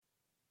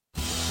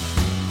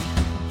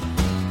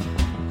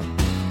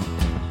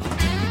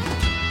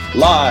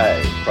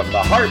Live from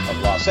the heart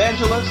of Los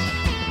Angeles,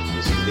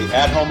 this is the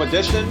at-home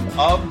edition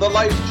of The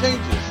Life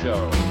Changes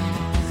Show.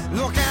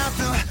 Look at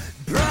the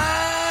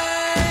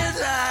bright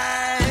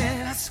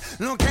lights.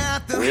 Look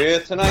at the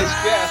with tonight's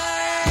guest,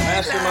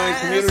 Mastermind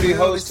community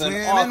host and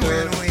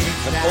author,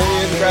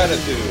 Napoleon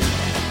Gratitude.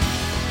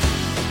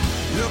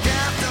 Look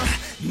at the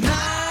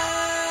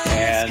night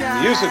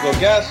and musical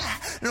guest,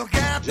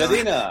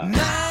 Gedina.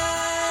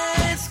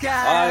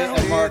 I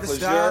am Mark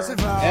Lejeune,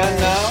 and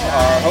now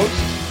our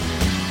host,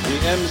 the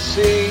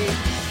MC,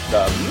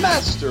 the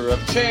Master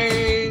of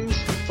Change,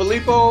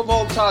 Filippo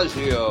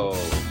Voltaggio.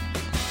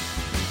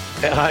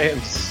 I am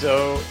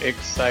so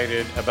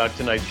excited about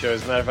tonight's show.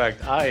 As a matter of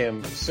fact, I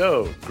am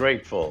so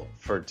grateful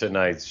for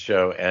tonight's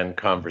show and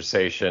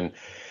conversation.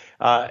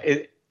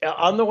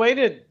 On the way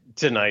to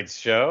tonight's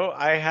show,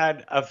 I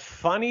had a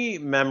funny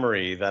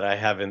memory that I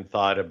haven't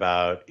thought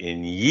about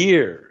in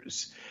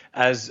years.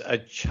 As a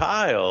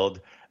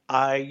child,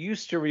 I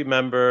used to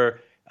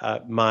remember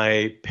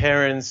my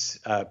parents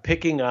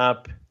picking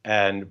up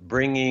and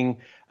bringing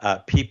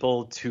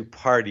people to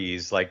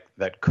parties like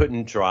that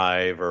couldn't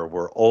drive or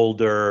were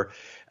older,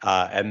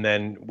 and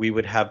then we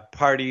would have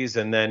parties,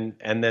 and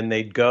then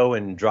they'd go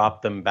and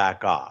drop them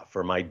back off,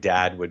 or my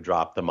dad would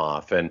drop them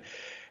off, and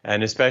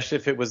especially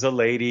if it was a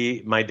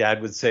lady, my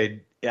dad would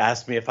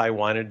ask me if I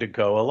wanted to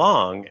go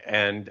along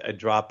and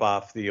drop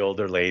off the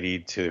older lady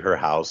to her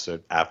house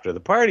after the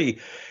party.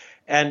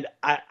 And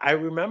I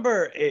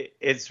remember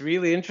it's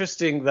really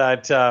interesting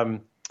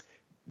that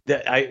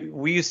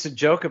we used to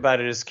joke about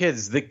it as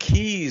kids. The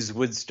keys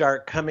would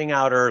start coming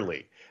out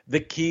early.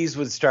 The keys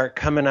would start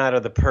coming out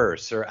of the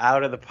purse or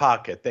out of the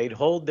pocket. They'd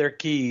hold their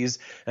keys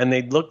and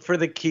they'd look for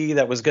the key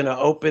that was going to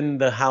open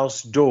the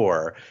house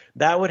door.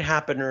 That would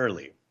happen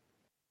early,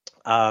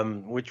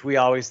 which we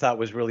always thought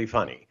was really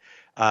funny,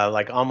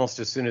 like almost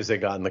as soon as they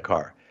got in the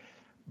car.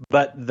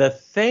 But the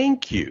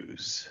thank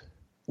yous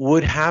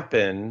would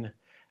happen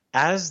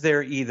as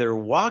they're either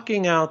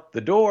walking out the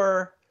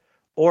door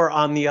or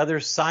on the other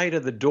side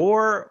of the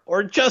door,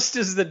 or just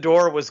as the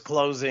door was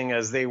closing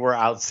as they were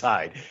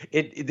outside.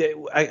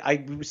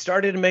 I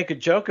started to make a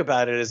joke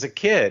about it as a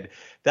kid,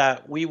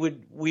 that we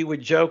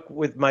would joke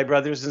with my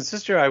brothers and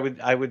sister. I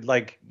would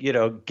like,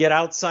 get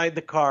outside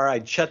the car,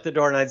 I'd shut the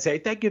door and I'd say,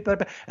 thank you,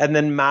 and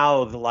then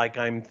mouth like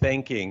I'm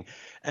thanking.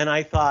 And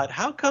I thought,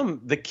 how come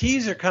the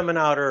keys are coming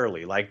out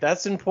early? Like,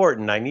 that's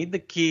important. I need the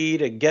key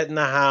to get in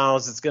the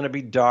house. It's going to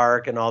be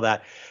dark and all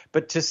that.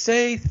 But to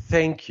say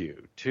thank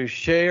you, to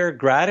share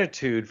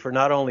gratitude for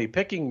not only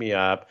picking me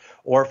up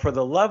or for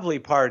the lovely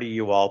party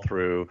you all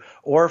threw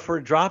or for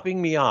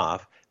dropping me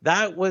off,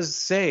 that was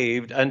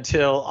saved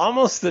until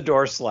almost the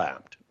door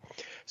slammed.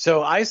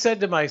 So I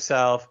said to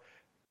myself,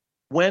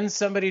 when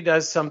somebody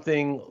does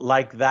something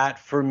like that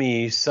for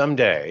me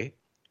someday,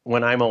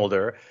 when I'm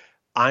older,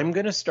 I'm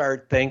going to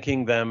start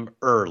thanking them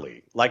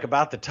early, like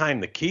about the time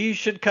the keys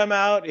should come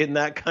out. In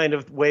that kind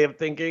of way of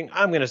thinking,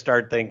 I'm going to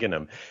start thanking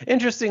them.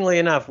 Interestingly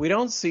enough, we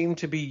don't seem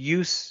to be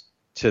used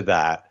to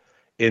that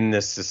in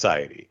this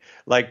society.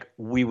 Like,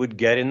 we would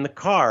get in the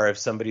car if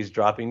somebody's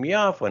dropping me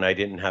off when I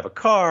didn't have a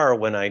car, or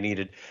when I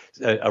needed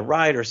a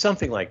ride or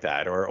something like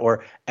that.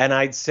 And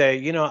I'd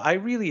say, I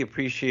really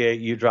appreciate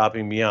you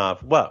dropping me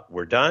off. What,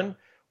 we're done?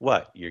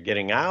 What, you're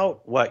getting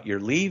out? What, you're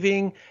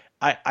leaving?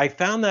 I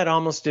found that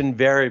almost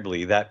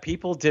invariably that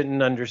people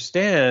didn't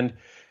understand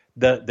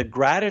the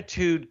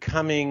gratitude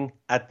coming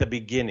at the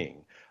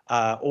beginning.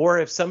 Or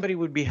if somebody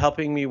would be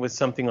helping me with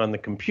something on the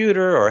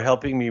computer or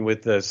helping me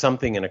with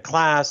something in a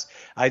class,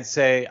 I'd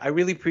say, I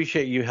really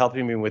appreciate you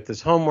helping me with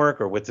this homework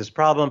or with this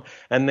problem.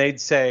 And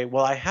they'd say,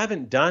 well, I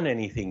haven't done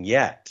anything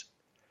yet.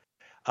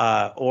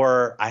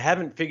 Or I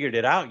haven't figured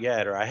it out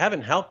yet, or I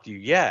haven't helped you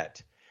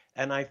yet.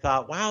 And I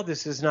thought, wow,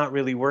 this is not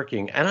really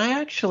working. And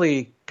I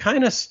actually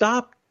kind of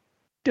stopped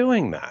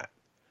doing that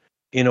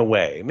in a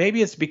way.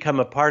 Maybe it's become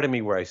a part of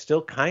me where I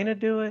still kind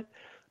of do it.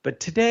 But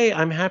today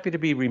I'm happy to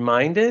be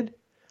reminded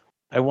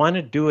I want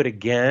to do it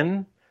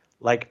again.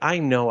 Like, I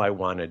know I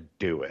want to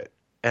do it,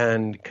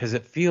 and because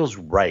it feels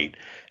right.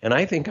 And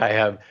I think I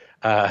have,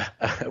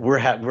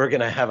 we're going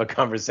to have a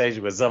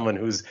conversation with someone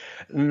who's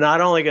not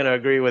only going to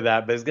agree with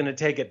that, but is going to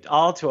take it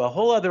all to a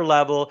whole other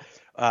level.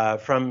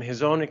 From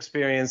his own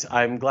experience.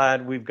 I'm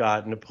glad we've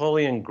got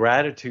Napoleon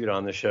Gratitude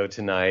on the show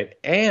tonight,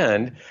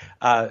 and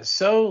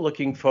so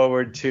looking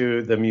forward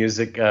to the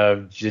music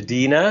of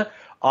Gedina,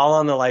 all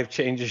on the Life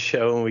Changes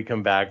Show when we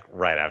come back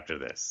right after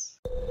this.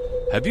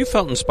 Have you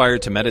felt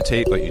inspired to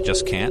meditate but you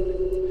just can't?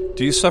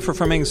 Do you suffer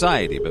from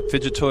anxiety but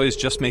fidget toys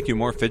just make you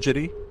more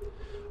fidgety?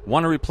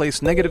 Want to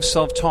replace negative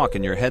self-talk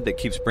in your head that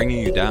keeps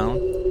bringing you down?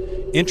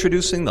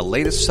 Introducing the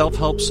latest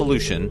self-help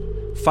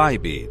solution, Phi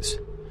Beads.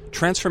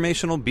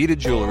 Transformational beaded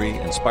jewelry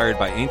inspired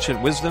by ancient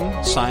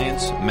wisdom,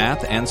 science,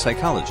 math, and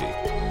psychology.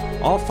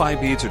 All Phi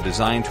beads are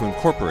designed to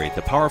incorporate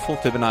the powerful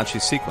Fibonacci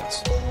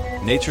sequence,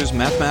 nature's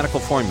mathematical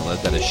formula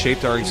that has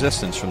shaped our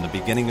existence from the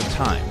beginning of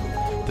time.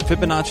 The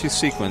Fibonacci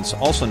sequence,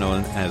 also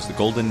known as the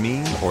golden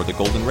mean or the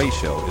golden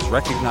ratio, is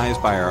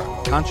recognized by our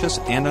conscious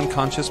and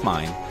unconscious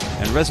mind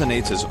and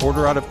resonates as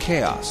order out of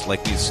chaos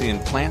like we see in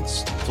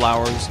plants,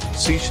 flowers,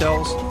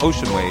 seashells,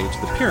 ocean waves,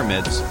 the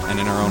pyramids, and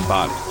in our own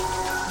body.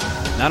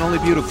 Not only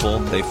beautiful,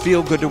 they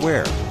feel good to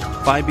wear.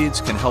 Phi beads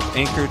can help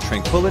anchor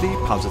tranquility,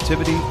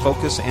 positivity,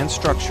 focus, and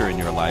structure in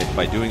your life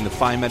by doing the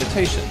Phi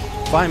meditation.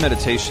 Phi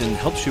meditation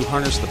helps you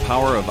harness the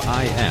power of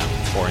I am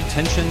for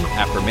intention,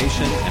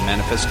 affirmation, and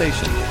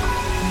manifestation.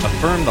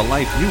 Affirm the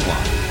life you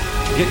want.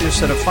 Get your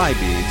set of Phi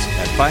beads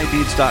at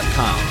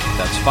phibeads.com.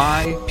 That's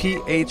Phi,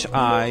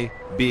 P-H-I,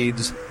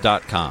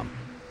 beads.com.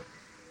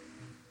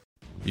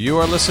 You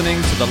are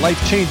listening to The Life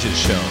Changes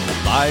Show,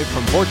 live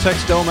from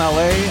Vortex Dome,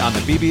 LA on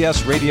the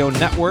BBS Radio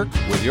Network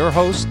with your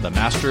host, the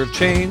Master of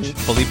Change,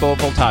 Filippo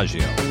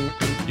Voltaggio.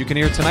 You can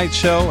hear tonight's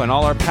show and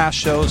all our past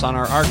shows on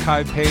our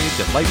archive page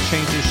at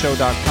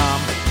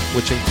lifechangeshow.com,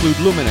 which include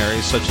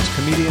luminaries such as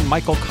comedian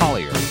Michael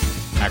Collier,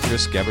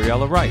 actress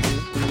Gabriella Wright,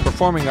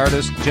 performing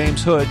artist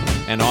James Hood,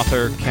 and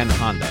author Ken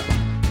Honda.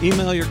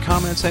 Email your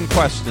comments and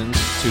questions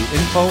to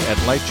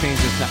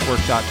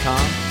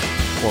info@lifechangesnetwork.com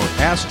or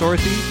Ask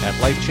Dorothy at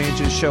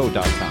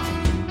lifechangeshow.com.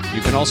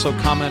 You can also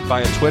comment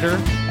via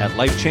Twitter at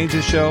Life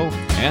Changes Show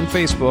and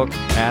Facebook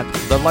at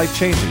The Life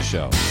Changes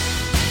Show.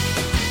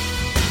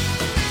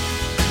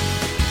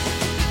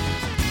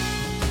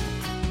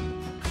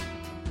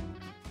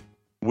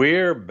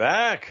 We're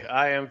back.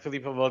 I am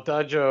Filippo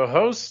Voltaggio,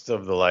 host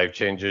of The Life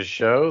Changes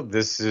Show.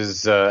 This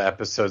is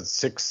episode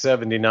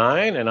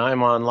 679, and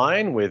I'm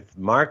online with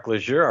Mark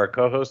Lejeune, our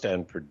co-host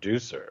and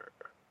producer.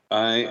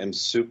 I am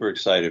super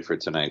excited for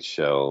tonight's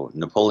show.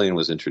 Napoleon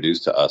was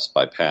introduced to us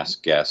by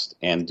past guest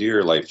and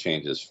dear Life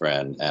Changes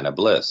friend, Anna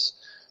Bliss.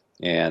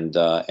 And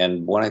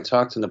when I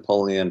talked to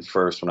Napoleon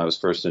first, when I was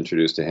first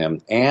introduced to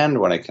him, and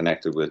when I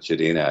connected with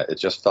Gedina, it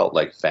just felt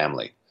like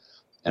family.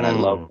 And I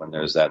love when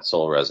there's that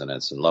soul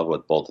resonance and love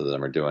what both of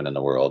them are doing in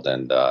the world,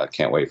 and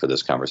can't wait for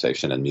this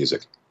conversation and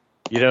music.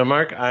 You know,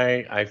 Mark,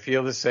 I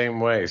feel the same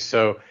way.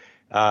 So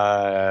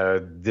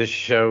this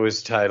show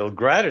is titled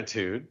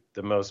Gratitude,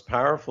 the most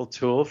powerful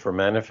tool for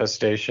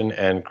manifestation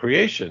and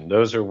creation.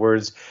 Those are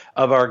words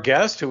of our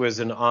guest, who is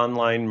an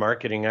online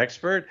marketing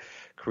expert,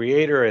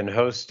 creator and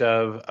host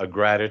of a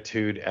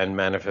gratitude and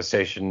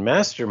manifestation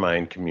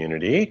mastermind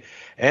community,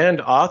 and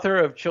author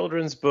of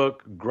children's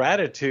book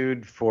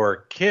Gratitude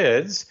for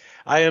Kids.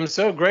 I am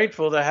so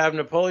grateful to have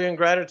Napoleon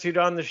Gratitude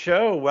on the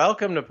show.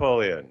 Welcome,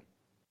 Napoleon.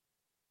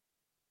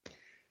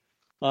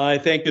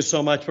 Thank you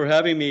so much for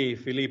having me,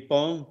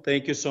 Filippo.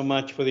 Thank you so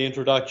much for the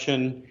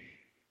introduction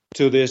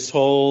to this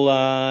whole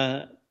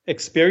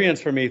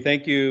experience for me.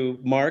 Thank you,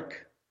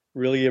 Mark.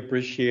 Really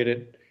appreciate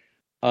it.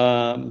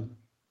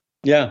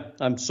 Yeah,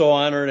 I'm so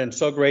honored and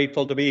so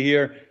grateful to be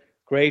here.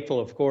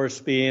 Grateful, of course,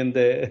 being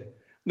the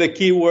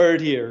key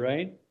word here,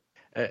 right?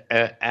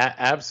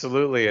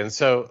 Absolutely. And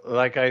so,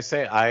 like I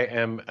say, I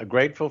am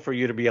grateful for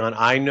you to be on.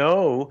 I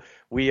know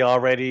we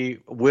already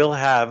will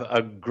have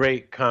a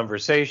great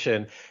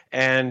conversation,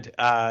 and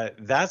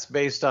that's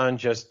based on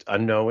just a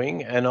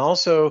knowing, and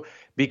also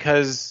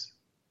because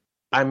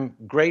I'm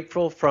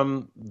grateful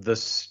from the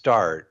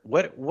start.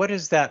 What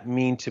does that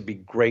mean to be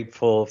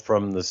grateful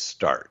from the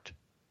start?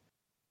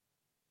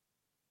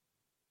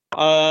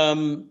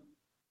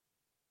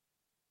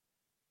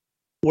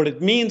 What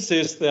it means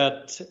is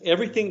that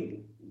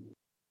everything.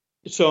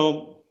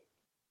 So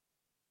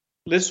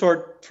let's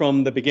start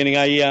from the beginning.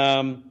 I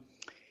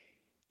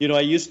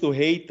used to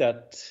hate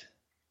that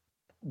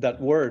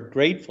word,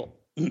 grateful,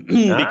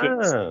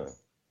 because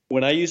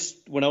when I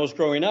was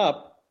growing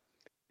up,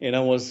 and I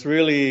was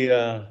really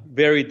a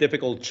very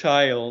difficult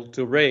child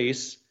to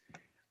raise,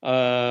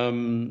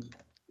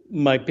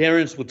 my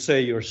parents would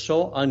say, "You're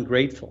so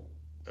ungrateful."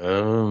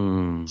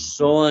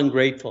 So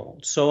ungrateful.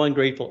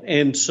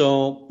 And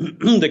so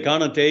the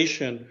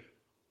connotation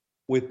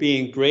with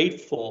being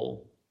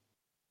grateful,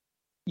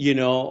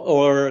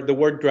 or the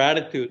word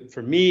gratitude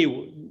for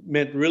me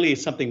meant really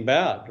something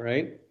bad,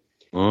 right?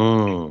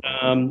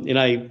 And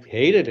I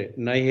hated it.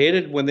 And I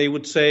hated when they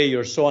would say,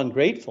 "You're so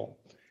ungrateful."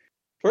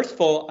 First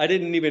of all, I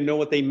didn't even know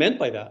what they meant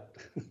by that.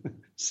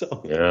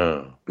 So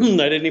yeah.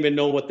 I didn't even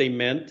know what they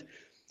meant,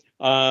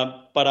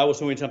 but I was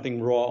doing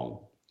something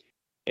wrong.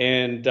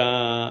 And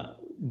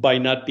by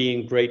not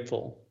being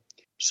grateful.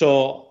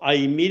 So I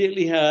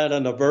immediately had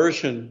an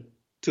aversion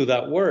to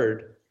that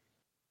word.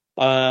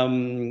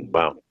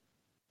 Wow.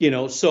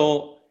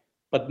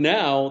 But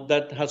now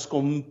that has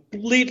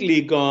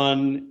completely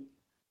gone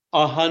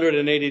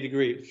 180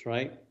 degrees,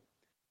 right?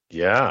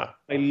 Yeah.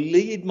 I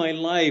lead my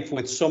life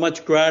with so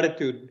much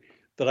gratitude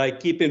that I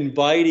keep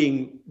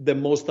inviting the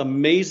most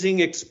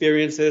amazing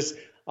experiences,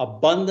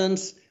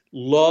 abundance,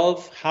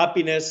 love,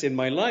 happiness in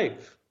my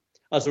life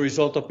as a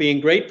result of being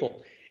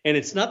grateful. And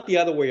it's not the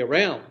other way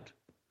around.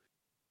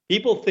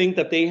 People think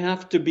that they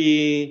have to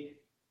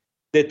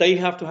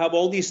have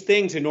all these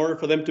things in order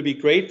for them to be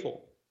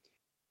grateful.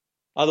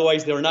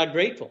 Otherwise, they're not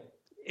grateful.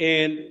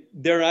 And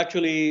they're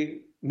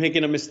actually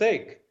making a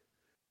mistake.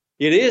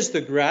 It is the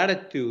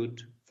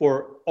gratitude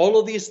for all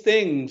of these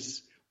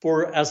things,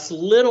 for as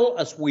little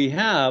as we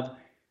have,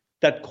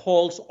 that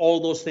calls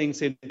all those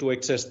things into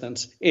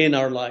existence in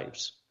our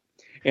lives.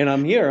 and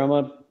I'm here.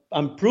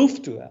 I'm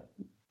proof to that.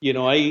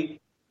 I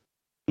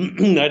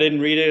I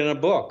didn't read it in a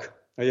book.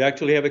 I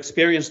actually have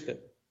experienced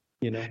it.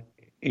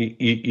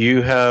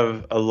 You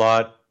have a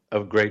lot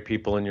of great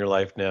people in your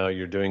life now.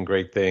 You're doing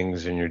great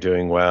things and you're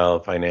doing well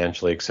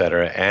financially, et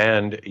cetera.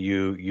 And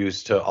you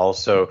used to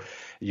also,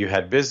 you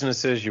had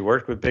businesses, you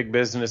worked with big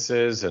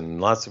businesses and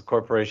lots of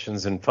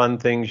corporations and fun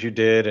things you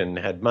did and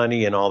had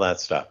money and all that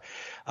stuff.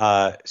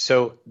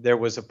 So there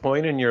was a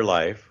point in your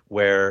life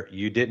where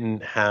you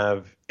didn't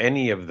have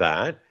any of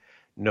that,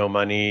 no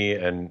money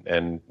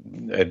and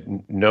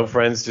no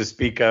friends to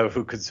speak of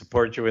who could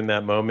support you in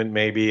that moment,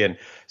 maybe. And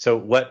so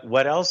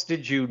what else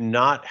did you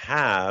not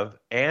have,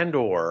 and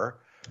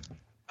or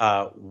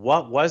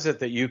what was it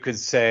that you could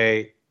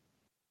say?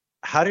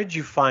 How did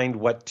you find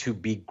what to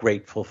be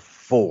grateful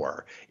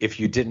for if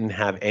you didn't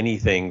have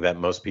anything that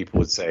most people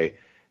would say?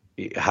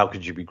 How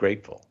could you be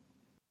grateful?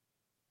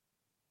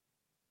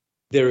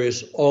 There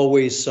is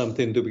always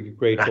something to be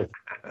grateful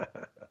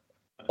for.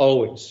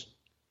 Always.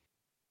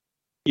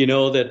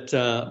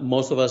 That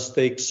most of us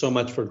take so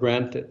much for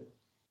granted.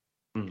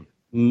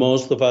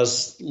 Most of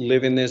us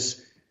live in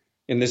these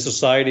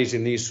societies,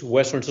 in these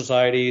Western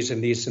societies, in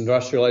these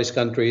industrialized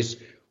countries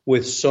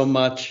with so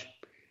much,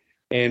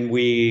 and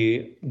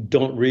we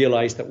don't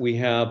realize that we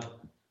have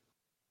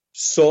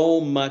so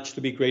much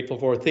to be grateful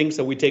for, things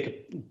that we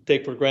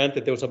take for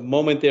granted. There was a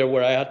moment there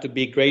where I had to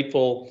be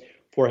grateful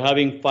for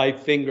having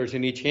 5 fingers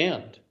in each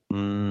hand.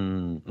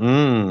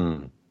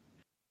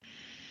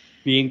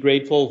 Being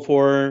grateful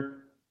for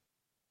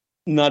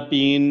not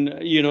being,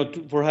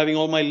 for having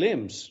all my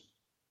limbs.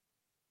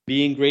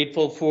 Being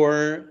grateful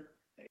for,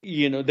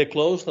 the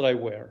clothes that I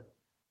wear.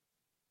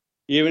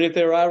 Even if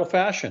they're out of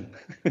fashion,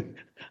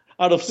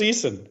 out of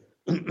season,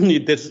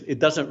 it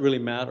doesn't really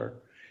matter.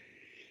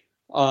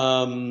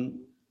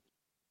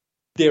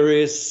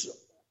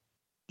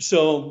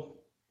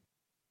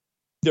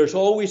 There's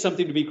always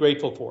something to be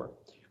grateful for.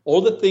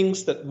 All the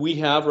things that we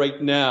have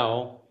right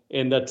now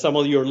and that some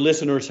of your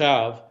listeners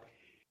have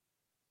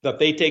that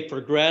they take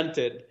for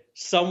granted,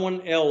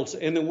 someone else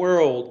in the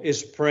world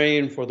is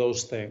praying for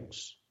those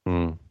things.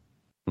 And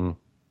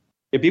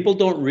people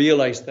don't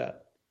realize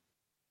that.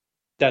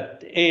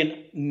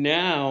 And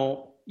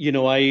now,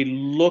 I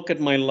look at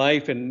my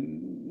life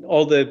and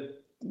all the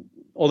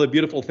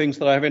beautiful things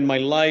that I have in my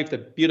life, the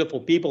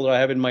beautiful people that I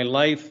have in my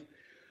life,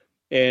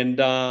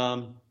 and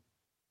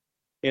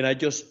I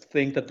just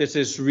think that this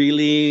is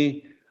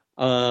really,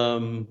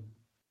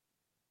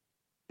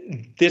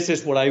 this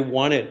is what I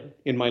wanted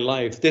in my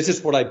life. This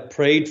is what I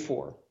prayed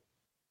for.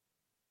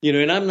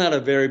 And I'm not a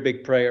very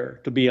big prayer,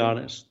 to be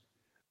honest.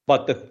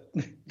 But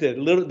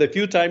the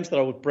few times that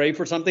I would pray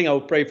for something, I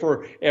would pray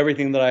for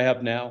everything that I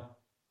have now.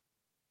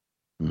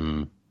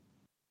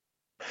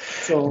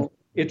 So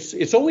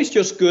it's always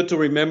just good to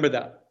remember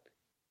that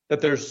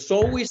there's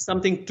always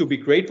something to be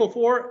grateful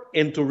for,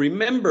 and to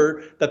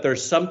remember that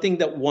there's something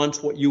that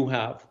wants what you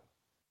have,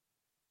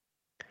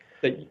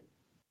 that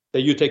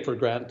you take for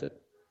granted.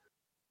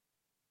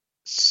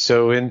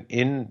 So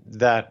in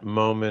that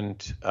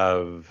moment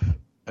of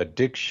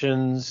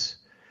addictions,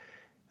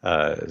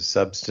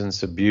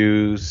 substance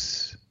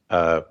abuse,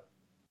 a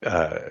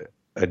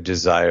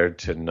desire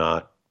to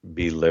not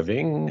be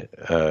living,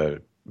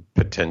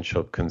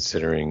 potential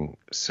considering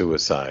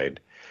suicide,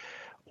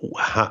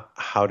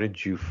 how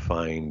did you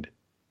find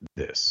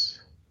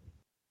this?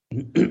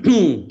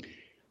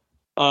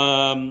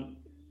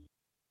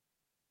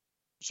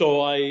 So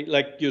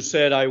like you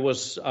said, I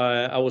was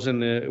in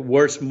the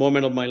worst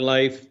moment of my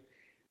life.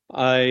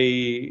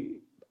 I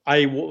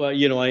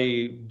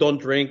don't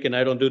drink and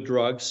I don't do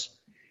drugs.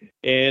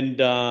 And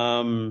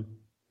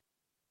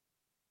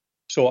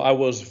so I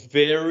was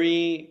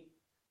very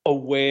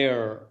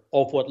aware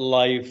of what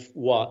life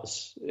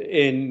was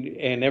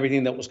and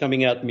everything that was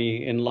coming at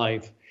me in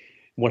life.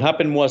 What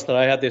happened was that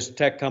I had this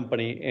tech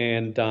company,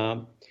 and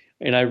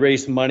I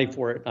raised money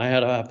for it.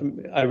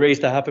 I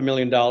raised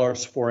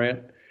 $500,000 for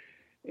it,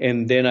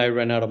 and then I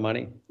ran out of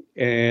money,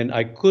 and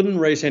I couldn't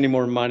raise any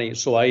more money.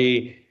 So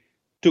I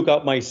took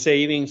out my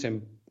savings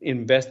and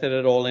invested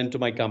it all into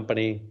my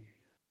company.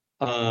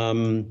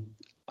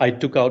 I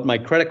took out my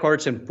credit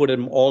cards and put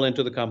them all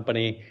into the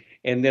company.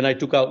 And then I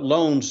took out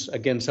loans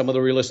against some of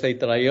the real estate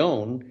that I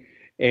own,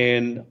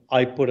 and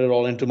I put it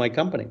all into my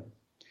company.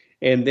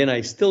 And then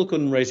I still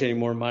couldn't raise any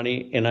more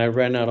money, and I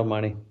ran out of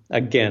money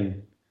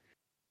again.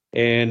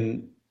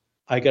 And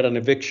I got an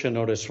eviction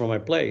notice from my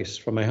place,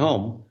 from my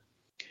home.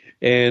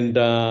 And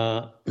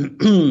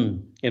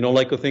and all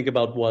I could think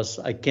about was,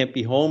 I can't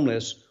be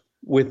homeless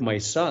with my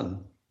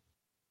son.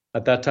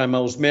 At that time, I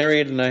was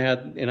married, and I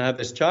had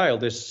this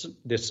child, this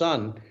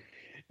son,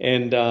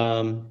 and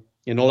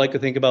all I could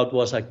think about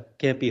was, I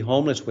can't be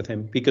homeless with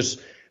him because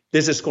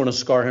this is going to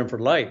scar him for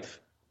life.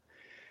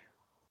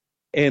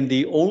 And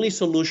the only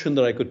solution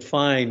that I could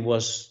find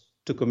was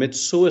to commit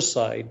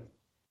suicide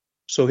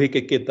so he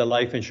could get the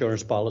life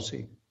insurance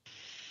policy.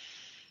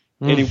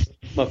 And it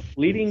was a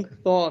fleeting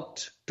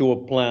thought to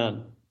a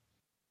plan.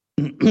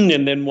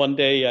 And then one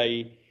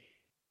day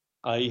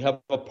I have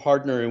a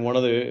partner in one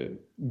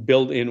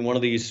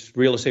of these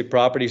real estate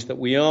properties that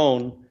we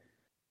own,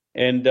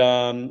 and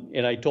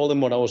I told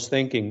him what I was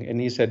thinking, and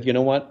he said, "You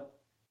know what?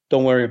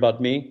 Don't worry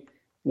about me.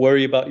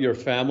 Worry about your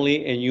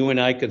family, and you and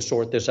I can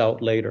sort this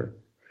out later."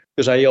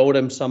 Because I owed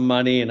him some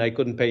money and I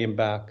couldn't pay him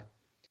back.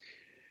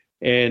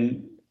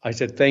 And I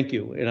said, "Thank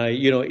you." And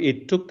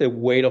it took the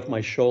weight off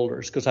my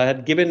shoulders because I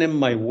had given him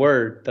my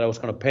word that I was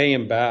going to pay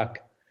him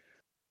back.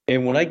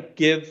 And when I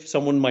give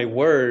someone my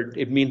word,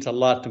 it means a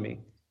lot to me.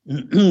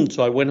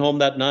 So I went home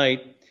that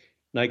night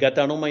and I got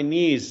down on my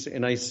knees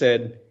and I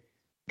said,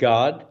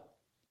 "God,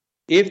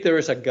 if there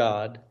is a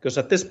God," because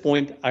at this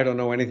point, I don't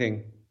know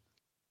anything.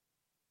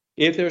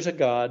 "If there's a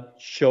God,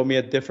 show me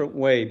a different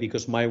way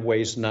because my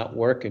way is not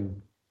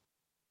working."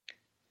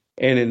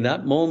 And in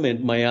that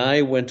moment, my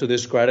eye went to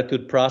this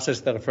gratitude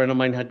process that a friend of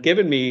mine had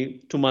given me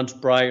 2 months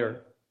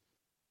prior.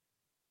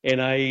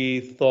 And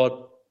I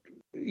thought,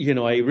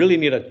 I really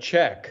need a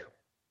check,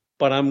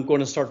 but I'm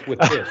going to start with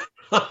this.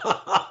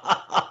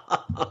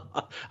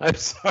 I'm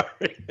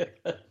sorry.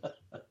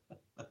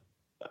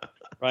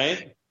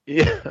 Right?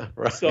 Yeah,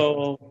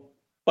 right.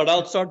 But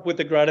I'll start with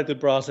the gratitude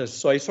process.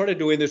 So I started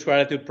doing this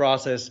gratitude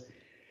process,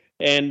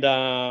 and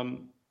the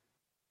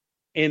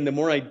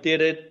more I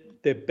did it,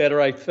 the better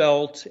I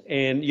felt.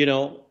 And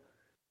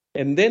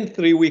then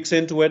 3 weeks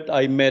into it,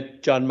 I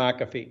met John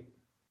McAfee.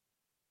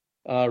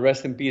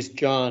 Rest in peace,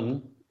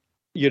 John.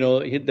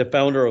 The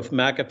founder of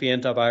McAfee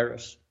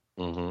Antivirus.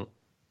 Mm-hmm.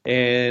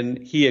 And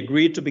he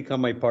agreed to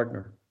become my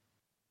partner.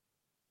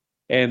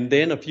 And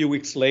then a few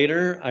weeks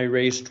later, I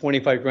raised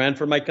 $25,000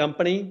 for my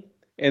company.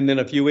 And then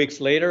a few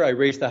weeks later, I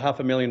raised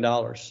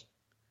 $500,000.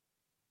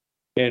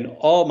 And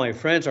all my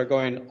friends are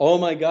going, "Oh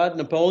my God,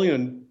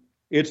 Napoleon,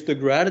 it's the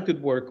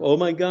gratitude work. Oh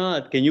my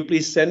God, can you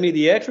please send me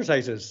the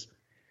exercises?"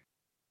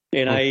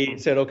 And I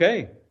said,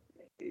 "Okay,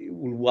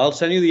 I'll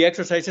send you the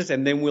exercises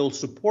and then we'll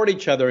support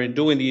each other in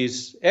doing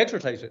these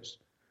exercises."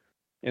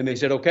 And they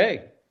said,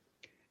 "Okay."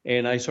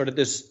 And I started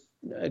this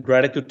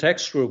gratitude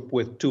text group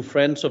with 2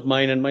 friends of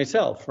mine and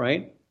myself,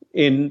 right?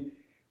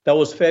 That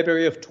was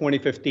February of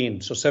 2015.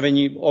 So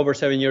over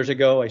 7 years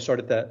ago, I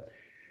started that.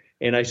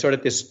 And I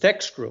started this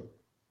text group.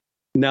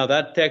 Now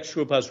that text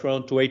group has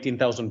grown to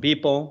 18,000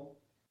 people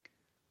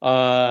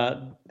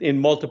in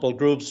multiple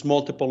groups,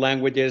 multiple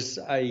languages.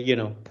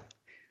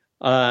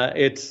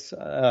 It's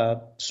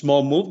a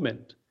small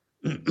movement.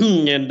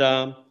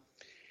 And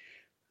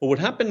what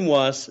happened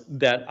was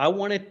that I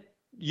wanted,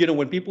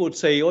 when people would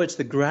say, "Oh, it's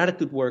the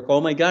gratitude work.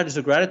 Oh my God, it's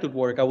the gratitude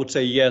work." I would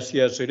say, yes,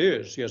 it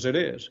is. Yes, it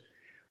is.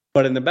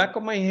 But in the back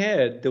of my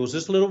head, there was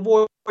this little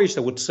voice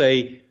that would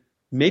say,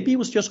 "Maybe it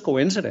was just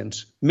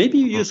coincidence. Maybe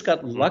you just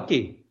got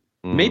lucky.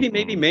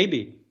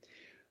 Maybe.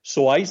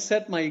 So I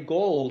set my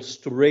goals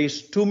to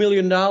raise $2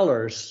 million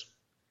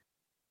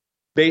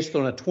based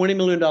on a $20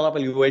 million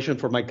valuation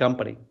for my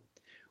company,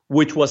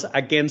 which was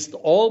against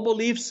all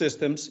belief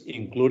systems,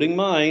 including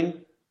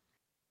mine,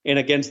 and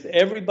against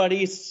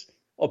everybody's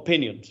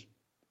opinions.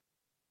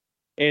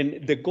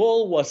 And the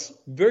goal was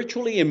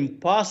virtually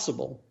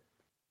impossible,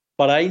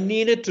 but I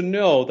needed to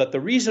know that the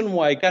reason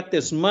why I got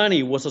this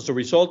money was as a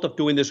result of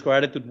doing this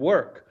gratitude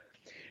work.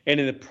 And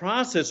in the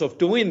process of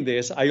doing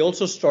this, I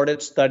also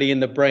started studying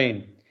the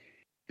brain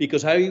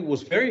because I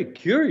was very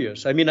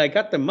curious. I mean, I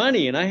got the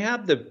money and I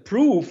have the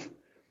proof,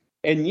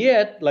 and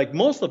yet, like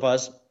most of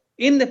us,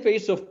 in the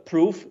face of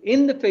proof,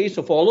 in the face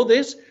of all of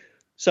this,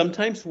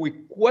 sometimes we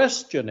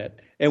question it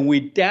and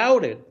we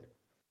doubt it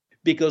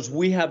because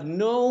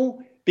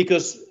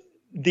because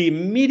the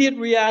immediate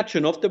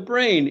reaction of the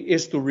brain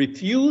is to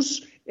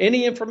refuse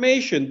any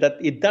information that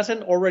it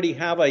doesn't already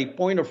have a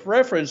point of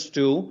reference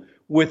to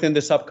within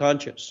the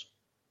subconscious,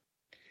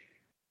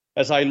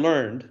 as I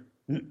learned.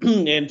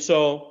 And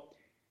so,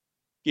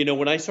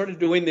 when I started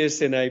doing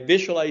this and I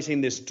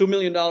visualizing this $2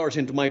 million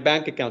into my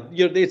bank account,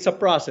 it's a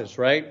process,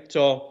 right?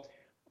 So,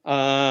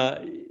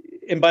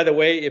 and by the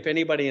way, if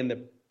anybody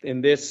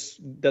in this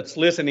that's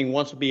listening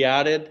wants to be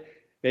added,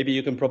 maybe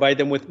you can provide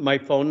them with my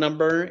phone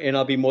number, and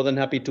I'll be more than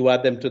happy to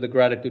add them to the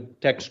gratitude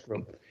text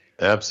group.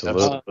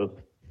 Absolutely.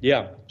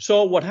 Yeah.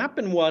 So what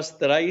happened was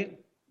that I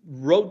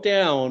wrote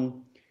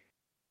down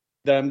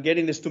that I'm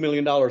getting this $2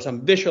 million.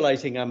 I'm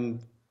visualizing, I'm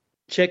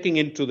checking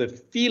into the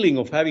feeling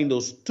of having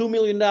those $2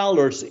 million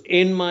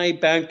in my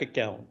bank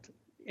account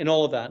and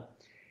all of that.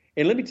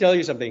 And let me tell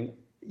you something.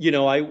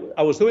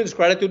 I was doing this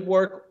gratitude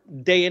work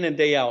day in and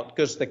day out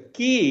because the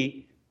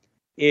key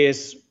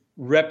is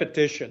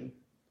repetition.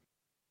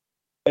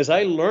 As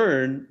I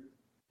learned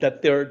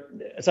at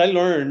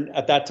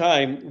that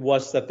time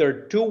was that there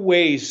are 2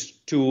 ways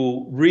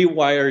to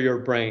rewire your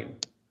brain.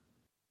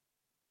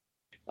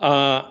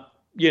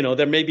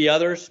 There may be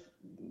others,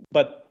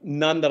 but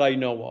none that I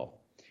know of.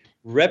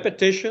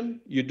 Repetition,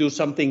 you do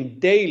something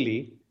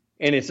daily,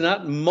 and it's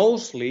not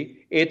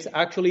mostly, it's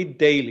actually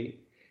daily.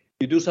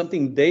 You do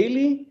something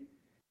daily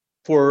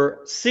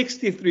for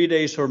 63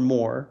 days or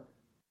more,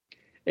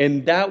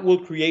 and that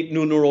will create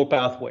new neural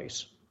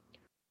pathways.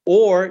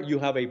 Or you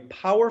have a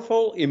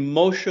powerful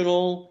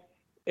emotional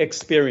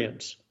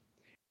experience,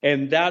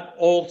 and that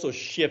also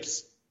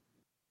shifts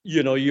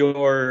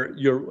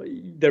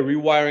the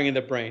rewiring in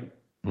the brain.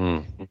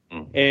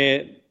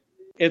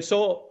 And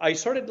so I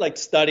started like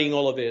studying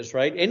all of this,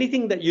 right?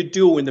 Anything that you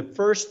do in the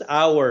first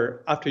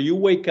hour after you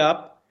wake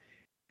up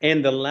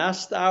and the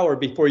last hour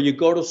before you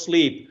go to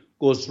sleep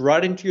goes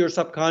right into your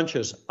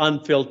subconscious,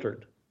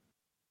 unfiltered.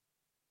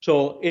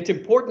 So it's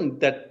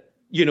important that,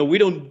 we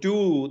don't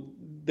do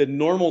the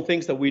normal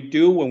things that we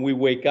do when we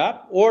wake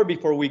up or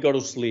before we go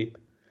to sleep.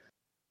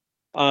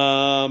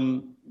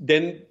 Then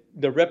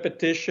the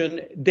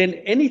repetition, then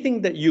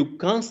anything that you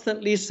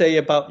constantly say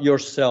about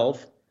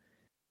yourself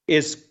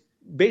is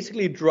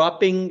basically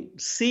dropping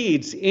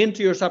seeds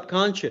into your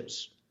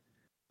subconscious,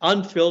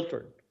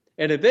 unfiltered.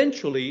 And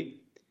eventually,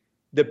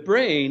 the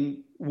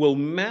brain will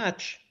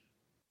match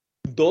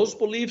those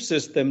belief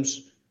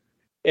systems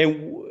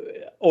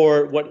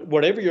or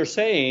whatever you're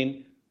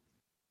saying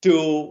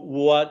to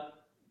what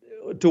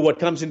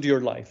comes into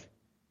your life.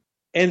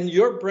 And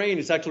your brain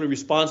is actually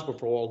responsible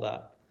for all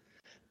that.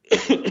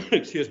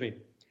 Excuse me.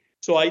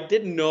 So I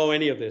didn't know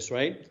any of this,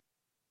 right?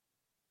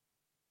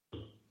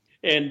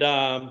 And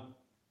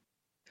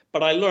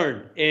but I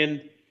learned,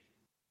 and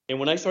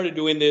when I started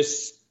doing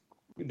this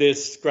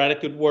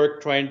gratitude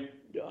work, trying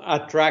to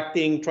attract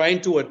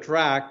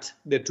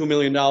the $2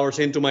 million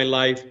into my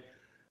life,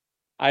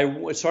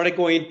 I started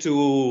going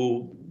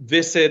to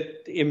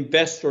visit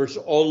investors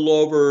all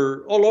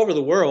over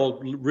the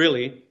world,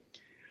 really.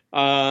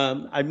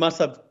 I must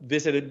have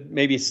visited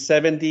maybe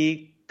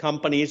 70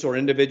 companies or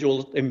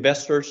individual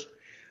investors,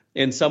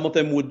 and some of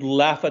them would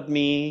laugh at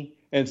me,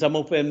 and some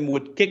of them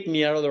would kick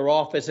me out of their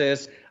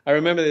offices. I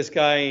remember this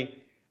guy,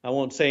 I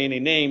won't say any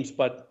names,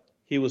 but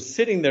he was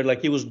sitting there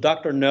like he was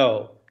Dr.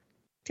 No.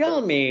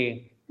 Tell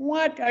me,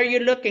 what are you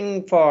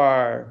looking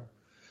for?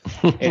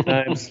 And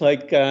I was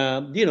like,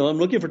 I'm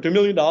looking for $2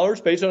 million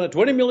based on a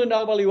 $20 million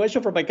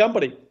valuation for my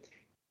company.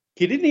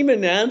 He didn't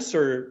even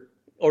answer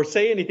or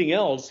say anything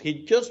else.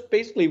 He just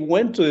basically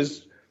went to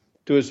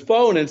his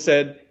phone and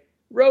said,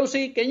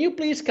 Rosie, can you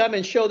please come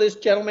and show this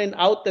gentleman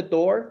out the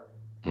door?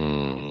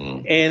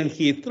 And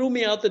he threw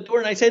me out the door,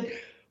 and I said,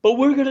 but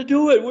we're going to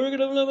do it. We're going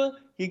to blah, blah.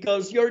 He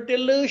goes, you're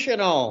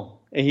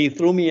delusional. And he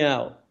threw me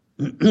out.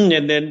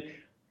 And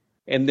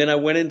then I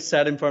went and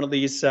sat in front of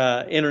these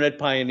internet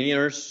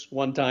pioneers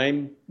one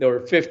time. There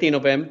were 15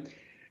 of them.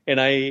 And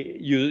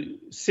you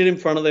sit in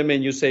front of them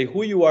and you say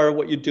who you are,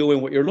 what you do,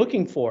 and what you're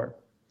looking for.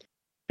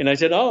 And I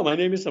said, my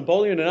name is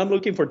Napoleon, and I'm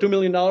looking for $2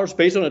 million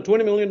based on a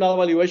 $20 million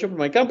valuation for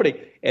my company.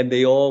 And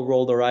they all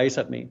rolled their eyes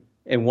at me.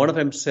 And one of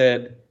them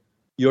said,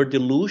 you're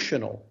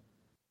delusional.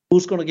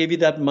 Who's going to give you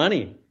that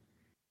money?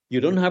 You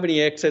don't have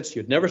any exits.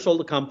 You've never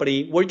sold a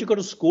company. Where'd you go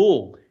to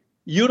school?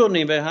 You don't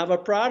even have a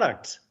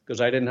product,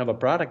 because I didn't have a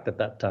product at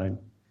that time.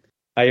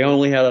 I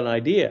only had an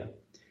idea.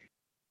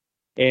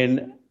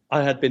 And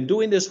I had been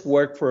doing this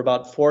work for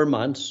about 4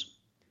 months.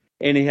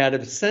 And it had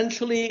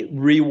essentially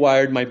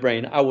rewired my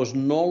brain. I was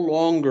no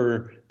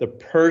longer the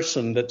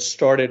person that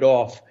started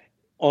off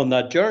on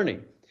that journey.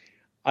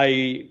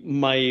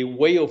 My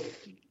way of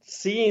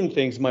seeing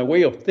things, my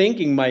way of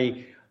thinking,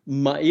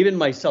 even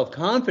my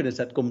self-confidence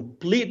had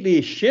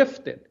completely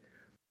shifted.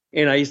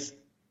 And I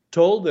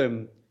told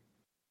them,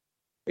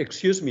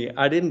 excuse me,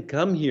 I didn't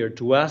come here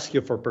to ask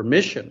you for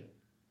permission.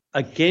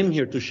 I came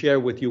here to share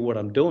with you what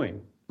I'm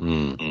doing.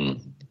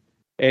 Mm-hmm.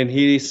 And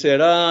he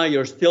said,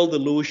 you're still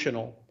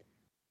delusional.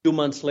 2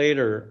 months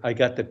later, I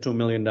got the $2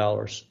 million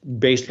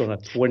based on a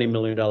 $20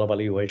 million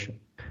valuation.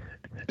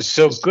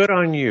 So good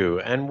on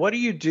you. And what do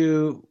you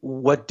do?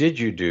 What did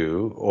you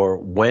do? Or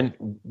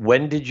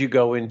when did you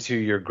go into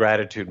your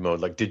gratitude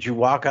mode? Like, did you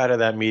walk out of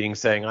that meeting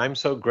saying, I'm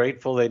so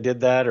grateful they did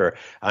that? Or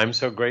I'm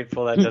so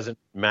grateful that doesn't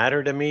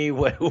matter to me?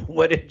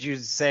 What did you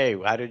say?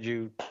 How did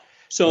you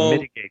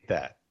mitigate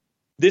that?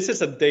 This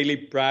is a daily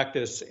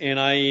practice.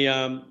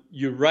 And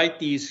you write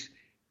these,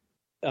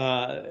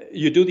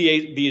 you do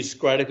these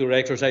gratitude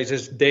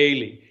exercises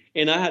daily.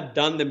 And I had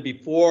done them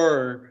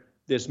before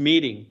this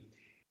meeting.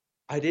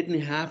 I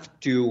didn't have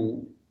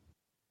to.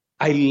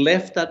 I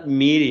left that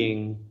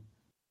meeting.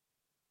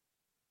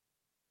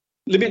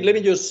 Let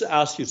me just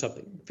ask you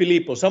something.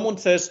 Filippo, someone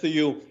says to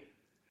you,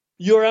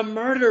 you're a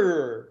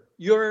murderer.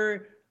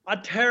 You're a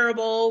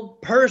terrible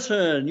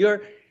person.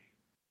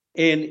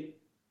 And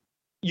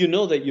you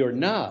know that you're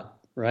not,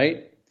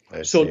 right?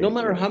 So no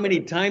matter how many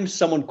times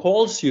someone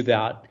calls you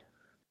that,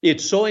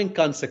 it's so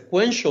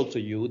inconsequential to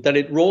you that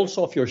it rolls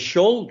off your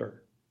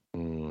shoulder.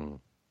 Mm.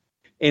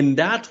 And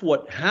that's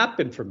what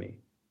happened for me.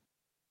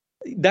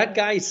 That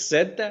guy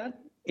said that,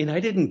 and I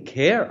didn't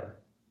care.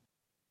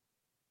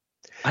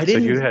 So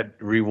you had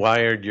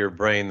rewired your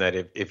brain that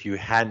if you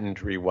hadn't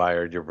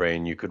rewired your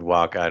brain, you could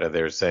walk out of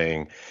there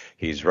saying,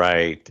 he's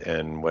right,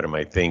 and what am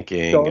I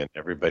thinking, and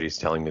everybody's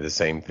telling me the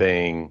same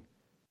thing.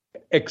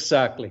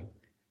 Exactly.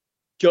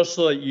 Just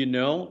so that you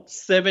know,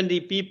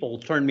 70 people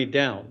turned me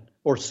down,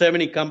 or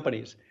 70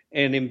 companies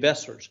and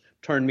investors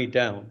turned me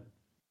down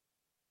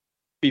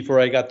before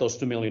I got those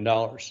 $2 million.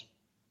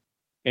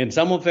 And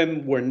some of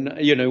them were,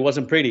 it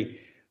wasn't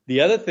pretty.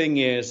 The other thing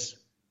is,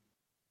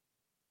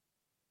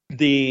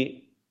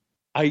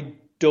 I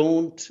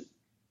don't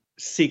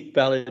seek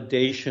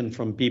validation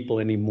from people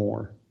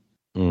anymore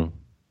Mm.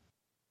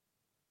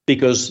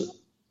 because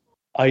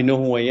I know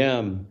who I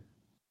am.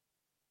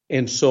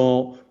 And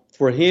so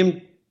for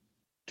him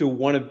to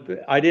want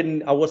to,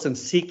 I wasn't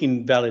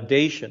seeking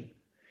validation.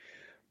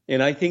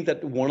 And I think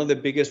that one of the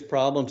biggest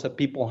problems that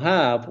people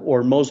have,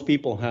 or most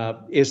people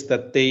have, is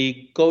that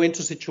they go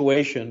into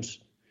situations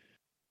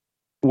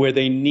where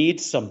they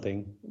need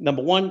something.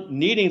 Number one,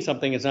 needing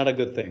something is not a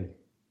good thing.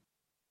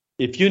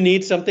 If you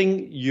need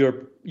something,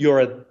 you're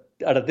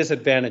at a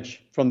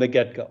disadvantage from the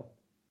get-go.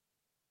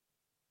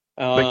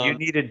 But you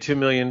needed $2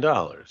 million.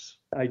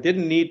 I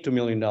didn't need $2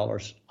 million.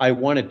 I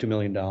wanted $2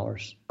 million.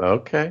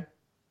 Okay.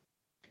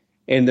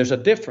 And there's a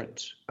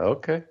difference.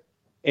 Okay.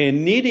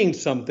 And needing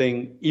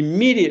something,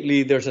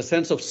 immediately there's a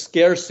sense of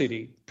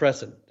scarcity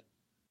present.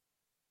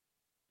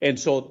 And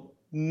so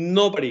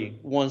nobody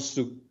wants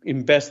to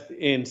invest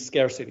in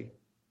scarcity.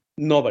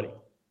 Nobody.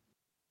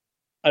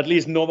 At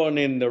least no one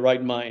in the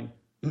right mind.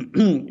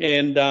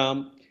 And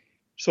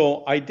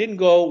so I didn't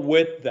go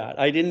with that.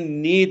 I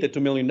didn't need the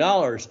 $2 million.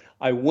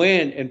 I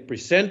went and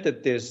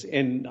presented this,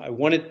 and I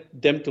wanted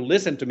them to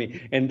listen to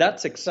me. And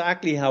that's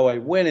exactly how I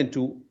went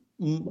into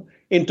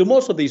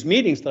most of these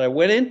meetings that I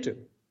went into.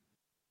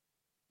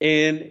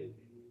 And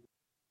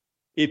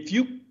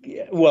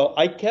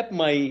I kept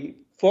my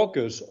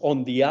focus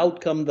on the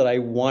outcome that I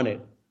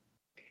wanted.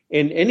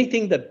 And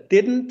anything that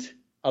didn't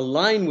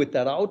align with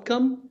that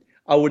outcome,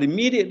 I would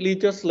immediately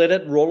just let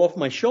it roll off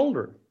my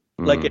shoulder,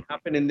 like it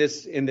happened in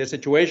this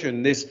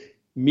situation, this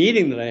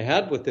meeting that I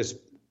had with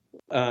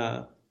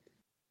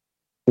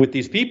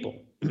these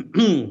people.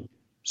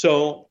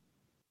 So,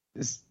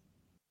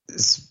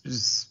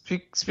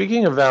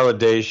 speaking of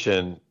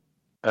validation,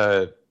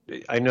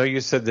 I know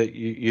you said that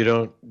you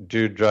don't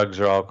do drugs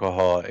or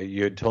alcohol.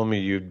 You had told me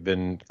you'd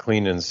been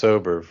clean and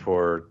sober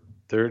for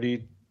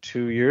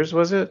 32 years,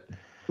 was it?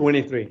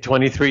 23.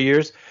 23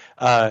 years.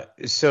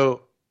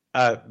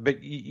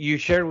 But you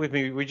shared with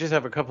me, we just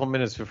have a couple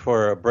minutes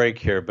before a break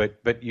here,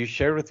 but you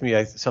shared with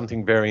me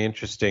something very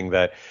interesting,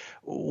 that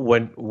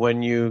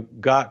when you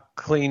got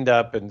cleaned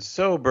up and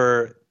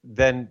sober,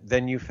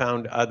 then you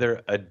found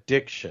other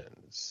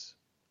addictions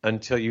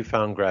until you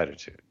found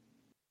gratitude.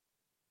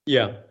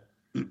 Yeah.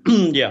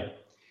 Yeah.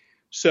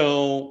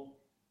 So,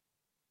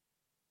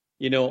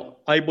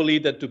 I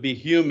believe that to be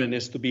human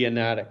is to be an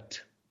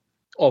addict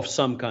of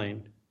some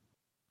kind.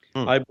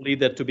 I believe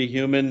that to be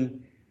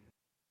human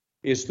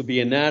is to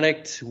be an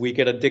addict. We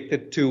get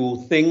addicted to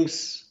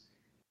things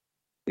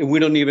and we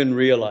don't even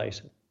realize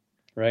it,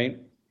 right?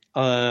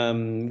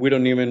 We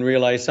don't even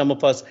realize, some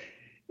of us,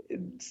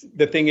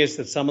 the thing is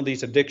that some of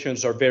these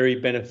addictions are very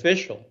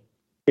beneficial.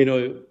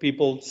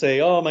 People say,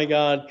 oh my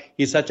God,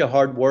 he's such a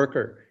hard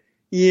worker.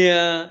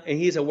 Yeah, and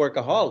he's a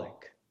workaholic,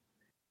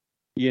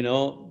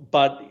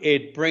 but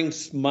it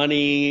brings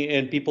money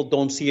and people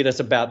don't see it as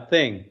a bad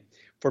thing.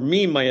 For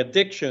me, my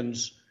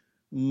addictions,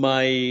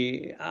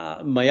 my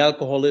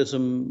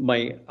alcoholism,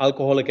 my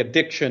alcoholic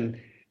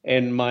addiction,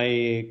 and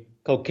my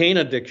cocaine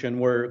addiction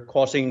were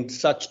causing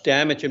such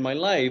damage in my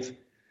life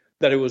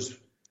that it was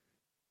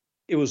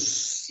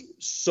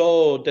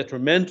so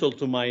detrimental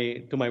to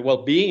my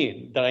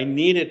well-being that I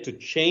needed to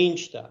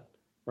change that,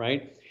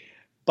 right?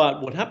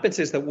 But what happens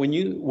is that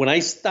when I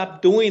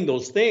stopped doing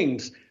those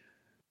things,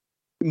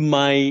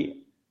 my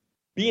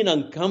being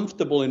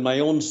uncomfortable in my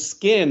own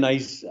skin, I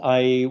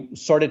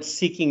started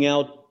seeking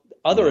out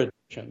other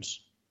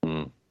addictions,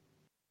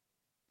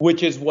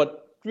 which is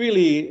what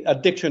really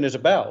addiction is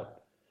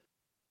about.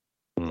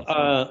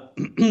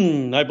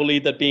 I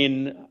believe that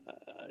being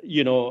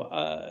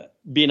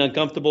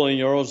uncomfortable in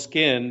your own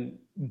skin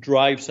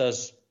drives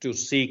us to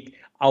seek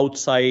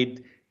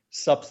outside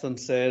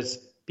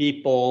substances,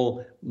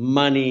 people,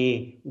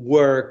 money,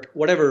 work,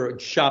 whatever,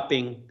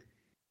 shopping,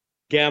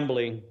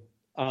 gambling,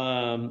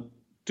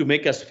 to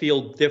make us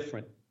feel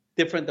different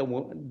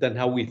than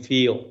how we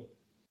feel.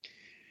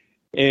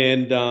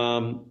 And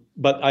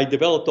but I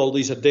developed all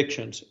these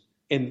addictions.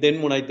 And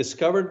then when I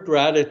discovered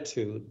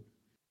gratitude,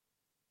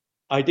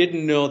 I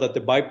didn't know that the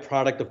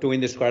byproduct of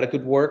doing this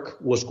gratitude work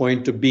was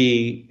going to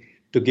be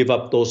to give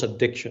up those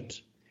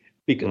addictions,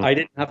 because I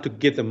didn't have to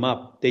give them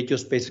up. They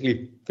just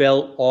basically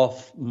fell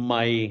off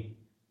my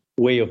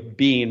way of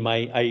being.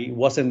 I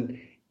wasn't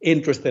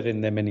interested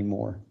in them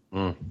anymore.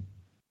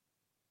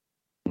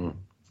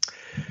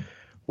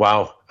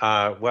 Wow.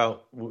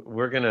 Well,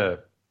 we're gonna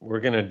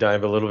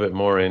dive a little bit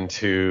more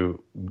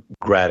into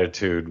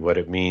gratitude, what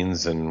it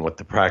means and what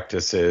the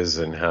practice is,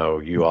 and how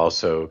you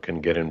also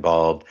can get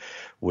involved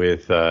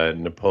with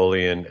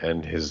Napoleon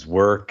and his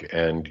work,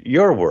 and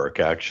your work,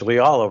 actually,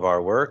 all of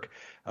our work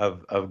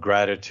of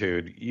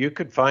gratitude. You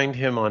could find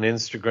him on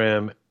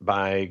Instagram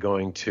by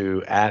going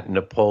to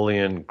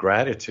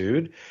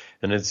 @NapoleonGratitude,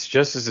 and it's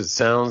just as it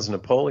sounds,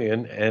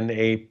 Napoleon,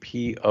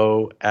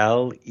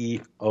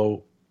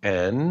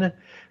 Napoleon,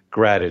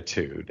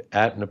 Gratitude,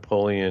 at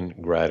Napoleon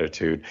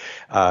Gratitude.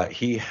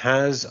 He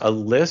has a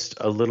list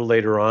a little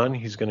later on.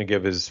 He's going to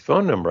give his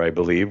phone number, I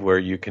believe, where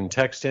you can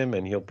text him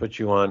and he'll put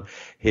you on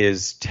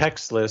his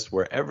text list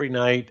where every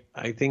night,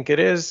 I think it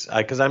is,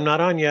 because I'm not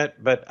on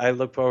yet, but I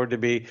look forward to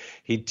be,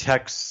 he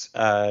texts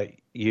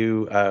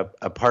you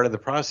a part of the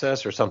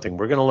process or something.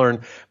 We're going to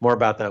learn more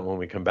about that when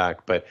we come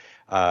back. But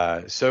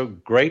so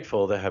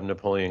grateful to have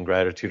Napoleon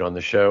Gratitude on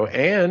the show.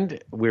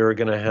 And we're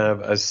going to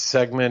have a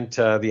segment,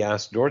 the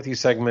Ask Dorothy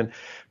segment,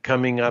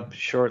 coming up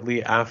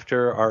shortly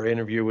after our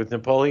interview with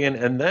Napoleon,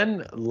 and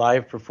then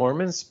live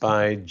performance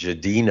by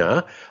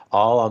Gedina,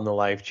 all on the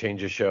Life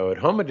Changes Show at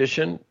Home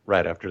Edition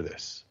right after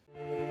this.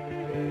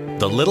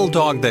 The Little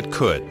Dog That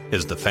Could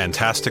is the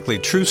fantastically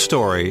true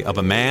story of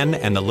a man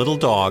and the little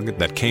dog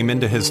that came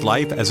into his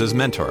life as his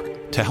mentor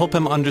to help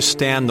him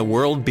understand the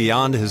world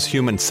beyond his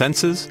human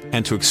senses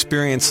and to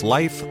experience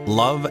life,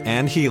 love,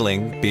 and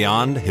healing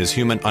beyond his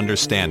human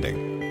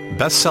understanding.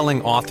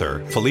 Best-selling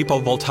author Filippo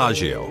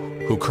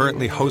Voltaggio, who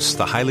currently hosts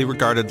the highly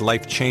regarded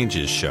Life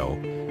Changes Show,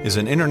 is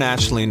an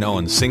internationally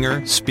known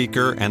singer,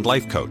 speaker, and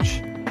life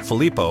coach.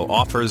 Filippo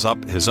offers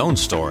up his own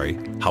story,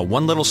 how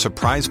one little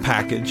surprise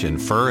package in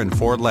fur and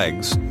 4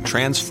 legs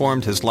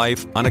transformed his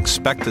life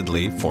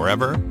unexpectedly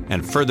forever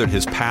and furthered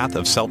his path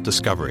of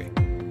self-discovery.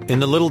 In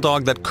The Little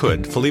Dog That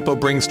Could, Filippo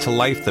brings to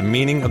life the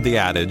meaning of the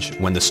adage,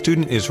 when the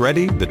student is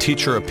ready, the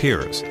teacher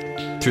appears.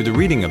 Through the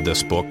reading of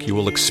this book, you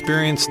will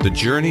experience the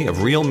journey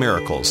of real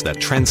miracles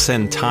that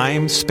transcend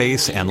time,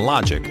 space, and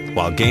logic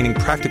while gaining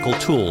practical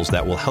tools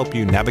that will help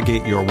you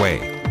navigate your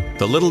way.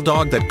 The Little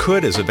Dog That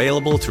Could is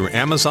available through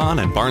Amazon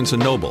and Barnes &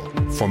 Noble.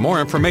 For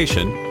more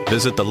information,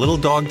 visit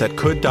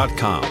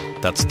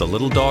thelittledogthatcould.com. That's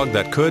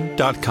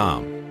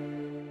thelittledogthatcould.com.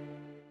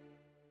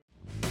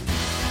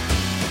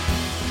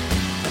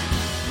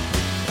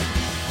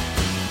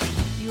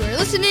 You are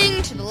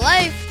listening to the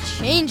Life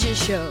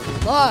Changes Show,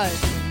 live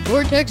from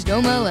Vortex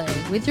Dome, LA,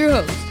 with your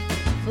host,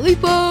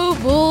 Filippo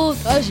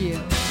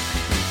Voltaggio.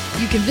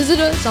 You can visit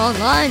us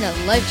online at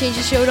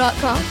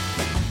lifechangeshow.com,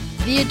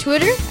 via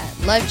Twitter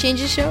at Life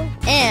Changes Show,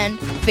 and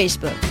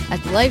Facebook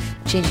at The Life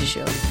Changes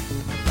Show.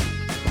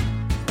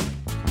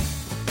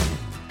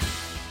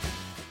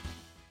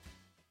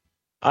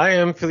 I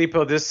am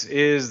Filippo. This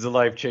is the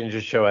Life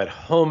Changes Show at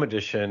Home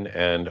Edition,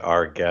 and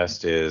our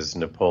guest is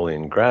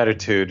Napoleon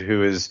Gratitude,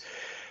 who is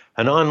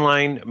an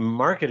online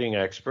marketing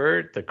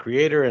expert, the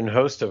creator and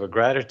host of a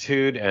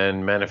gratitude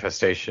and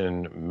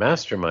manifestation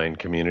mastermind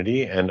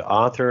community, and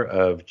author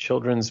of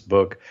children's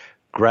book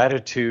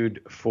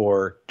Gratitude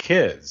for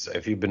Kids.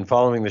 If you've been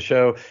following the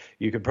show,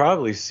 you could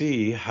probably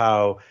see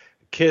how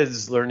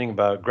kids learning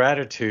about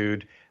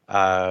gratitude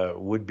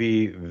would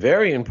be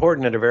very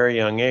important at a very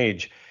young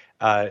age.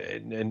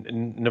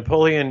 And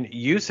Napoleon,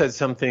 you said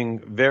something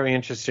very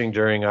interesting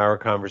during our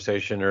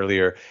conversation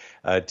earlier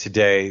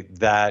today,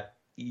 that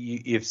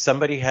if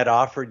somebody had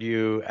offered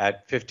you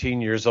at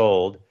 15 years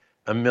old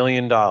 $1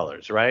 million,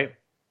 right?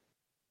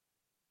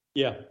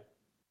 Yeah.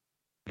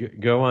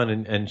 Go on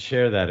and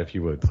share that if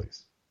you would,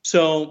 please.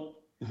 So,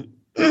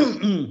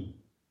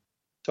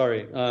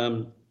 sorry.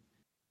 I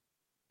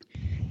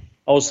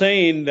was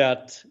saying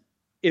that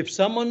if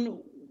someone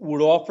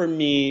would offer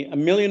me $1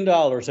 million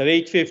at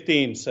age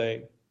 15,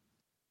 say,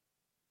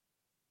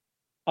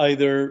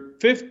 either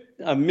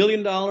 $1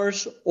 million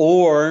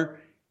or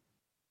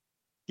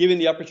given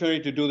the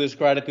opportunity to do this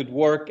gratitude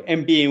work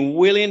and being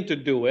willing to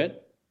do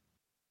it,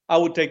 I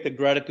would take the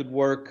gratitude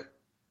work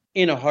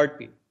in a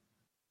heartbeat.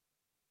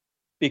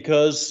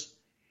 Because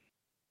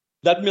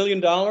that $1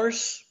 million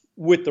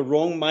with the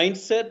wrong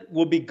mindset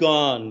will be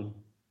gone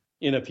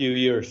in a few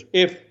years,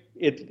 if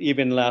it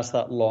even lasts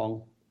that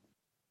long.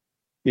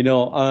 You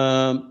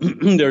know,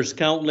 there's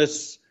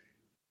countless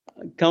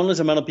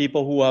amount of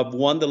people who have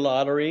won the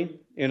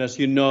lottery, and as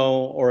you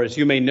know, or as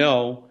you may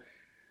know,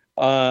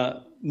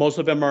 most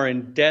of them are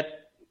in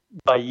debt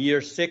by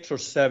year 6 or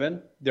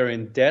 7. They're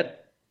in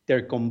debt.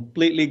 They're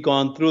completely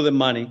gone through the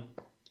money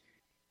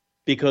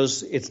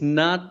because it's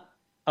not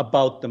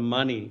about the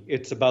money.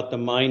 It's about the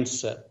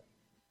mindset.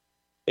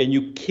 And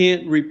you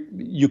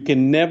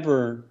can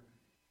never,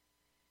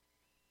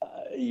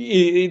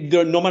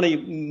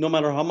 no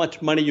matter how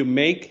much money you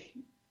make,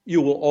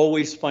 you will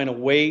always find a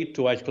way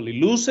to actually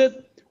lose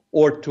it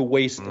or to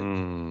waste it.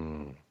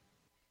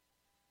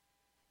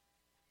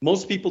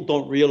 Most people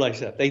don't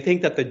realize that. They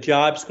think that the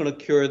job's going to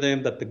cure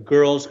them, that the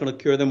girl's going to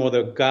cure them, or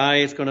the guy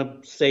is going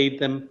to save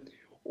them,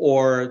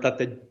 or that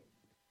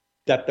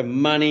the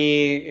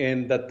money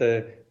and that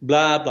the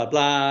blah, blah,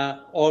 blah,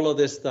 all of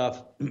this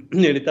stuff.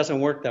 And it doesn't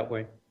work that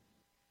way.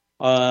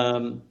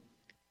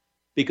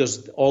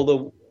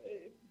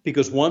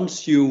 Because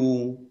once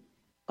you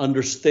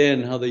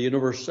understand how the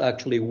universe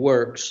actually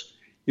works,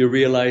 you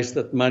realize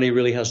that money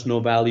really has no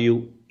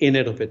value in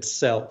and of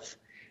itself.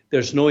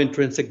 There's no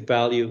intrinsic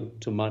value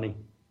to money.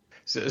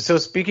 So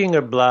speaking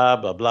of blah,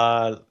 blah,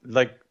 blah,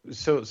 like,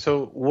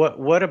 so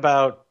what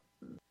about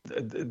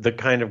the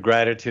kind of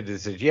gratitude that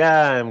says,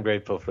 yeah, I'm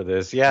grateful for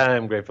this. Yeah,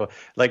 I'm grateful.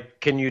 Like,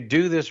 can you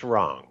do this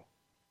wrong?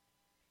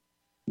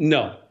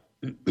 No.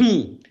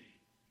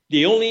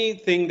 The only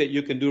thing that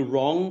you can do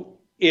wrong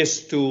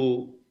is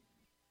to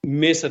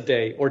miss a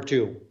day or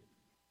two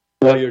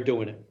while you're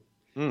doing it.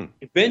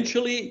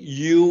 Eventually,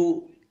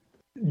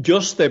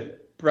 just the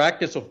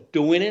practice of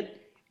doing it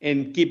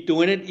and keep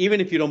doing it,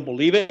 even if you don't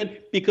believe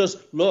it, because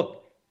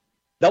look,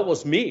 that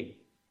was me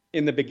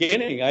in the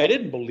beginning. I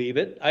didn't believe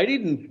it. I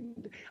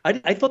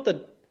thought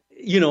that,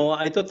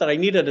 I thought that I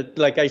needed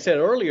like I said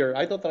earlier,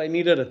 I thought that I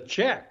needed a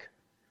check.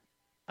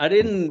 I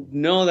didn't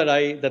know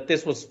that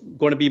this was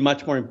going to be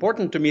much more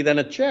important to me than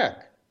a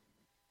check.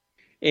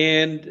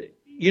 And,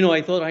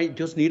 I thought I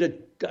just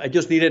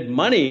needed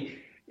money.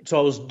 So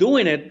I was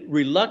doing it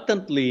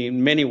reluctantly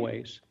in many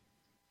ways,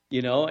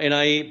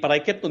 but I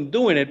kept on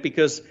doing it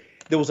because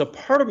there was a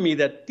part of me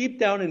that deep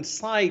down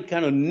inside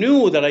kind of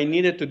knew that I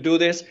needed to do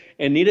this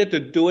and needed to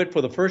do it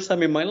for the first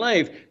time in my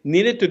life,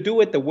 needed to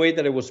do it the way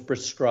that it was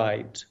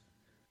prescribed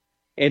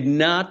and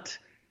not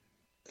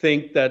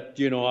think that,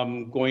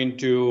 I'm going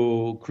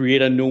to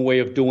create a new way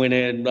of doing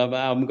it.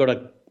 I'm going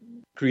to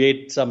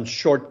create some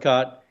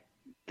shortcut.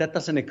 That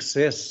doesn't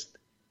exist.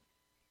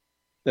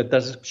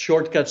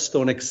 Shortcuts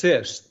don't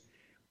exist.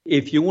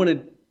 If you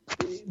wanted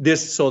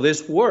this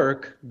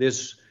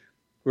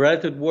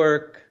gratitude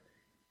work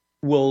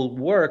will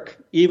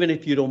work even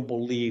if you don't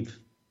believe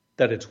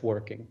that it's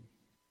working.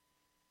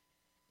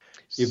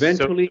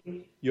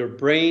 Eventually, your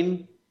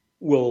brain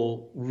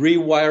will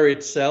rewire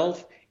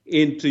itself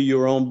into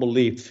your own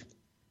belief.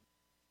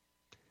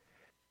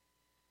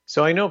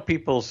 So I know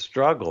people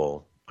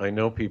struggle. I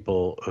know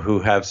people who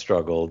have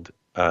struggled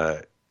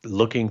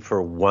looking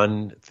for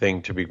one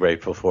thing to be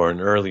grateful for.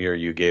 And earlier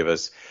you gave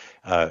us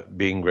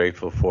being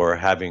grateful for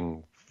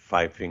having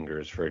 5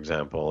 fingers, for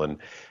example. And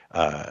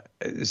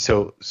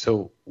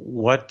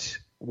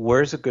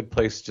where's a good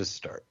place to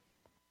start?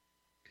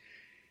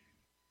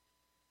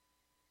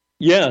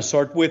 Yeah,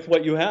 start with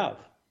what you have.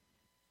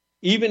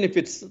 Even if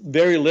it's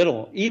very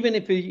little, even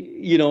if,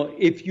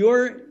 if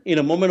you're in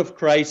a moment of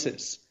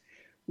crisis,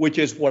 which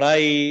is what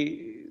I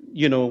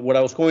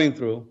was going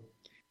through,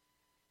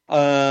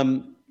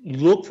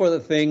 look for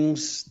the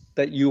things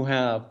that you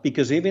have,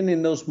 because even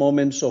in those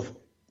moments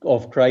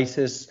of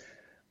crisis,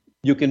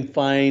 you can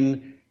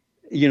find,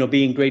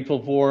 being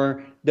grateful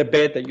for the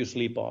bed that you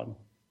sleep on,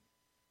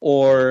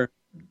 or,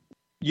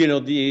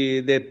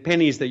 the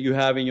pennies that you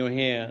have in your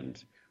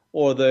hand,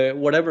 or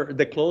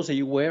the clothes that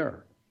you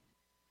wear.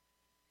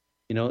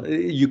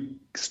 You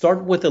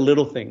start with the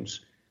little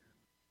things.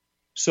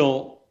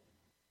 So,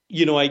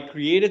 I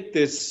created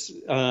this,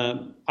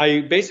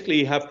 I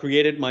basically have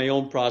created my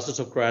own process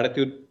of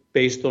gratitude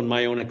based on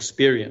my own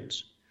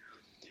experience.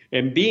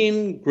 And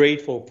being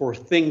grateful for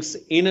things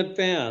in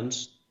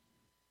advance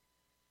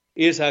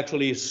is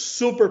actually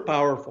super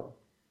powerful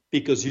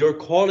because you're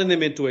calling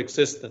them into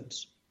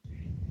existence.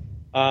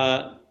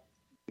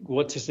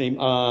 What's his name?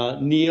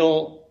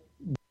 Neil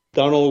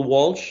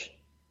Walsh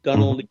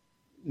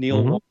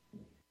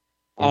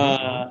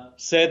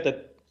said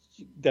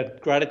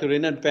that gratitude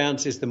in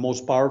advance is the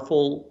most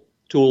powerful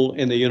tool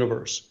in the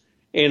universe.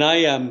 And I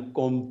am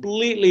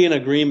completely in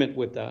agreement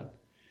with that.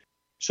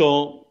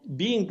 So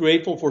being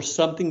grateful for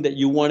something that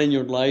you want in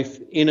your life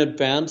in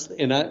advance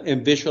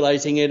and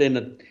visualizing it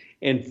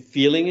and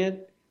feeling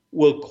it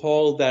will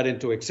call that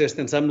into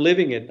existence. I'm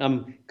living it.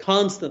 I'm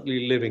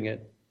constantly living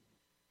it.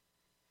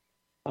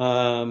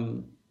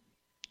 But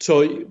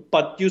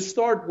you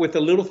start with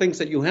the little things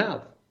that you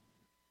have.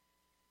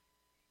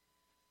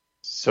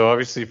 So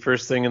obviously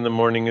first thing in the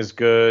morning is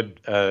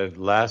good,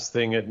 last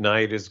thing at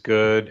night is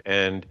good,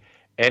 and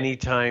any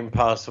time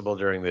possible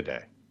during the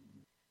day.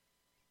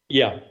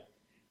 Yeah.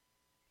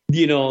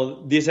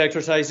 These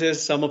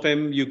exercises, some of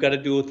them you got to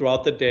do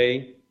throughout the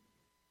day,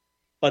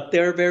 but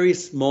they're very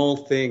small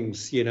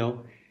things, They're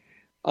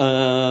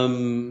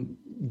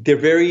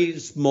very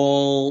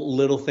small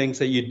little things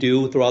that you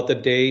do throughout the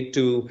day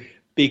to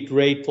be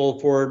grateful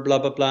for, blah,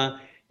 blah, blah.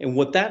 And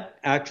what that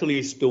actually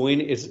is doing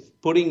is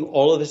putting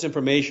all of this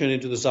information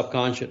into the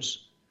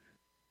subconscious.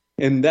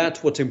 And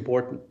that's what's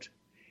important.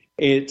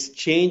 It's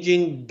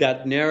changing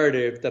that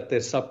narrative that the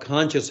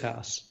subconscious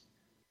has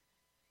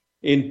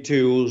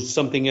into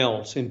something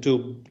else,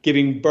 into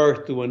giving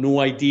birth to a new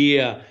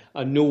idea,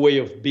 a new way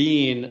of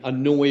being, a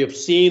new way of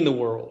seeing the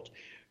world.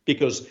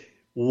 Because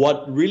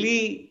what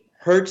really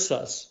hurts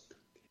us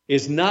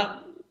is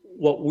not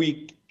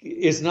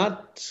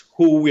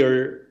who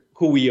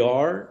we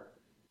are,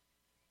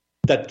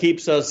 that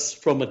keeps us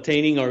from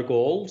attaining our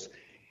goals,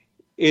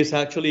 is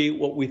actually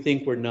what we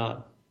think we're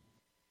not.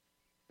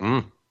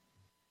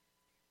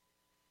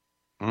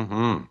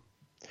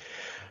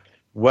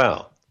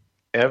 Well,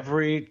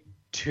 every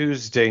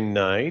Tuesday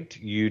night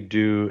you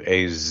do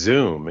a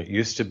Zoom. It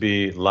used to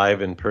be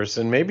live in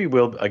person. Maybe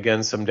we'll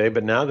again someday,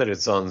 but now that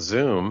it's on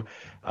Zoom,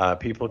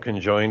 people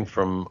can join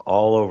from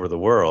all over the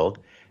world.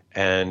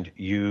 And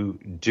you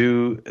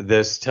do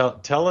this.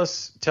 Tell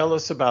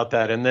us about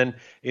that. And then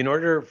in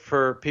order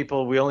for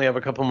people, we only have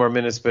a couple more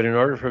minutes, but in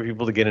order for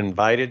people to get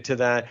invited to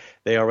that,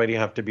 they already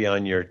have to be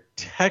on your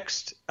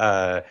text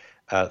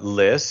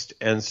list.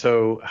 And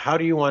so how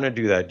do you want to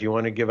do that? Do you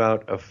want to give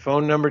out a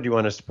phone number? Do you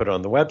want us to put it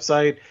on the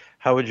website?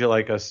 How would you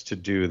like us to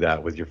do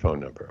that with your phone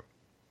number?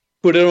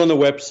 Put it on the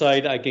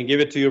website. I can give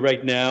it to you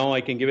right now.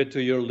 I can give it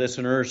to your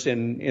listeners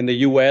in the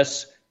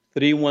U.S.,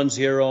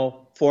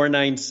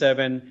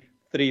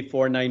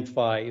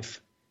 310-497-3495.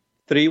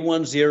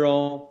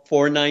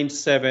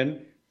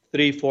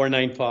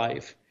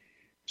 310-497-3495.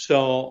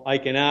 So I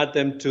can add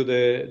them to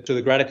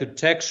the gratitude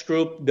text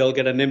group. They'll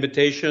get an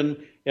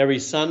invitation every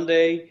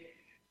Sunday.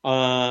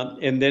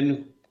 And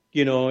then,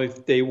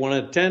 if they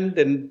want to attend,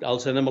 then I'll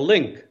send them a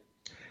link.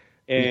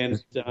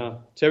 And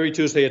it's every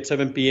Tuesday at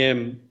 7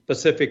 p.m.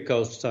 Pacific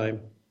Coast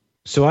time.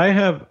 So I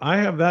have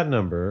that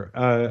number.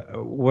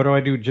 What do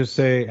I do? Just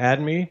say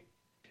add me?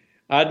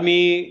 Add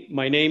me.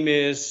 My name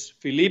is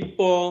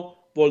Filippo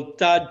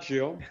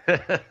Voltaggio.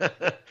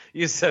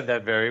 You said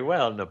that very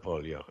well,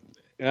 Napoleon.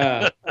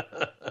 Yeah.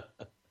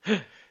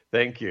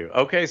 Thank you.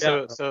 Okay,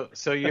 so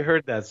you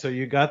heard that. So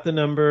you got the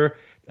number.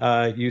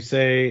 You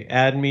say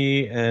add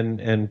me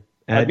and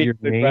add your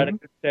name. The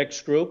gratitude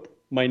text group.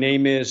 My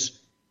name is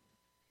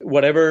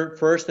whatever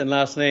first and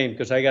last name,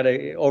 because I got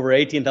over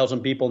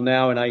 18,000 people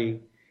now, and I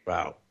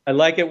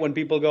like it when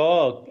people go,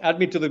 "Oh, add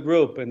me to the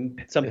group,"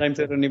 and sometimes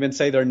they don't even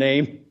say their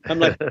name. I'm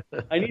like,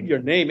 I need your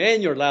name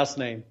and your last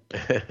name.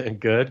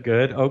 Good.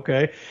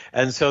 Okay.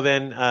 And so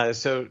then,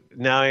 so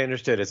now I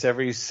understood. It's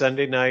every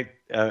Sunday night.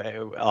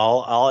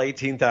 All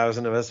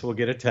 18,000 of us will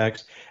get a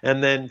text.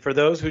 And then for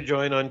those who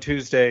join on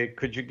Tuesday,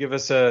 could you give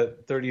us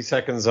 30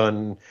 seconds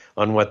on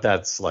what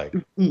that's like?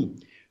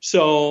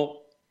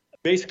 So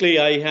basically,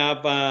 I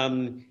have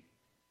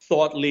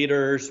thought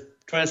leaders,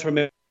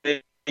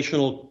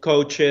 transformational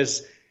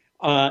coaches,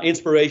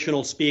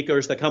 inspirational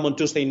speakers that come on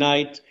Tuesday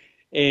night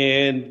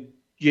and,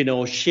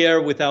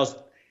 share with us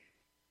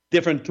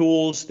different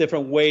tools,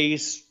 different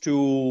ways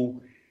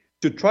to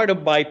try to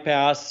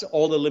bypass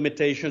all the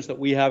limitations that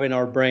we have in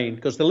our brain,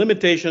 because the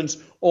limitations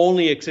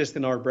only exist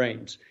in our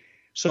brains.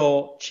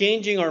 So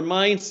changing our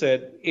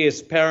mindset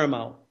is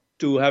paramount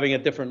to having a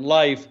different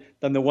life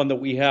than the one that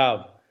we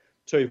have.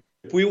 So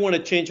if we want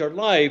to change our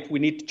life, we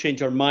need to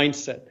change our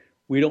mindset.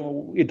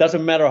 It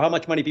doesn't matter how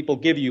much money people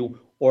give you,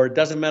 or it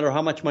doesn't matter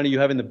how much money you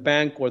have in the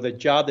bank or the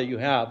job that you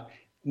have,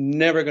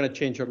 never going to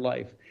change your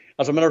life.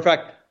 As a matter of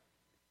fact,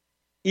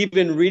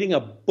 even reading a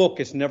book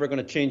is never going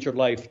to change your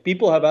life.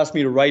 People have asked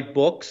me to write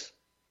books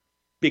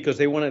because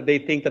they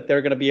think that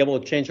they're going to be able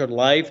to change their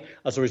life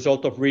as a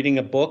result of reading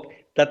a book.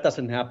 That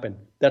doesn't happen.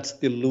 That's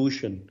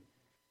delusion,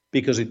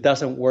 because it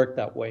doesn't work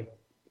that way.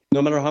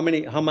 No matter how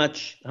many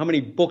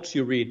books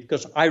you read,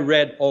 because I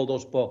read all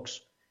those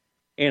books,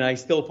 and I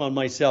still found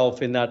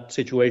myself in that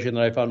situation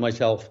that I found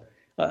myself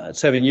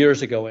 7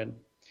 years ago in.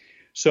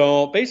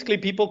 So basically,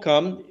 people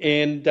come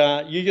and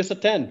you just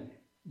attend.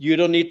 You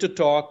don't need to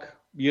talk.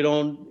 We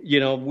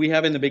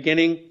have in the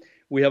beginning,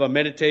 we have a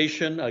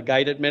meditation, a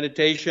guided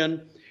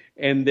meditation,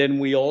 and then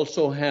we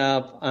also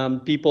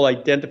have people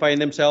identifying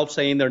themselves,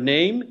 saying their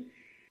name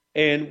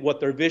and what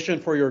their vision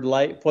for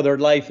their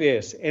life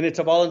is. And it's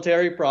a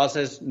voluntary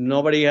process.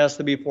 Nobody has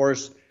to be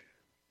forced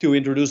to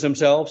introduce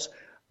themselves,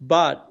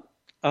 but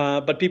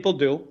people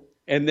do.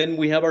 And then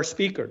we have our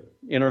speaker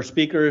and our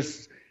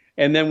speakers,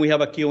 and then we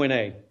have a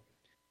Q&A.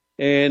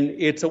 And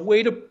it's a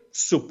way to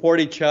support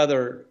each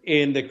other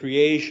in the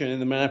creation and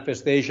the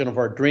manifestation of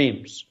our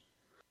dreams.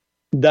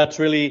 That's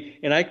really,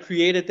 and I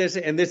created this,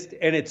 and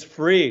it's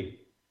free.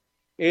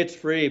 It's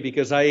free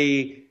because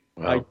I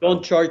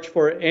don't charge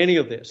for any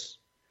of this.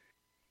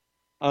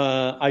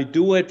 I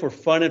do it for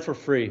fun and for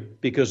free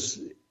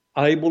because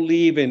I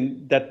believe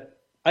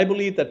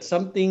that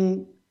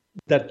something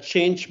that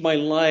changed my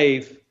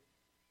life,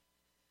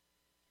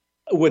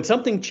 when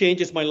something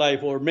changes my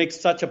life or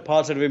makes such a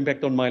positive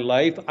impact on my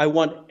life, I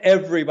want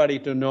everybody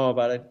to know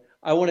about it.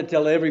 I want to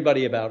tell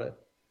everybody about it.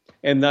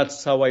 And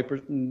that's how I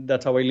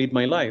lead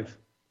my life.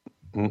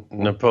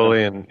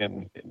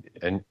 Napoleon,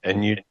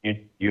 and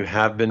you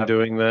have been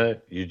doing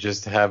that. You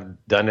just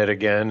have done it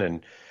again,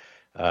 and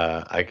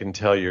I can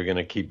tell you're going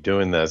to keep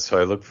doing that. So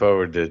I look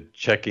forward to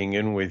checking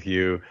in with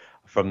you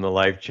from the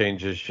Life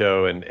Changes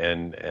show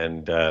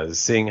and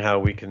seeing how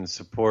we can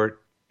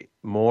support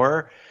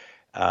more.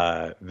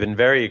 Been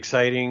very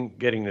exciting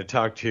getting to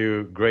talk to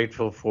you.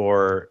 Grateful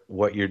for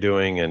what you're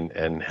doing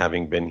and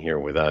having been here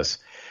with us.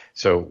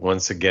 So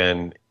once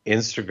again,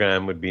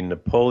 Instagram would be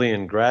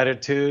Napoleon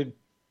Gratitude,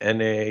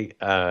 NAPOLEON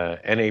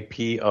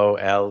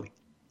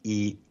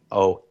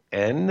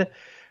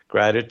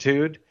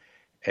Gratitude,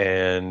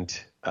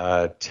 and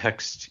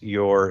text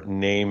your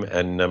name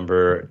and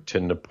number to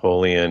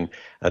Napoleon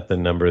at the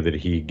number that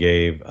he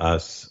gave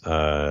us.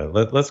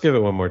 Let's give it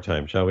one more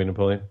time, shall we,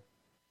 Napoleon?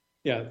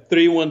 Yeah,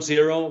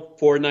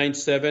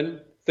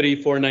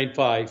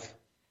 310-497-3495.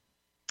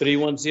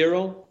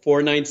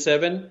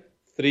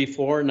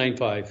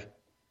 310-497-3495.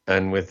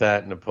 And with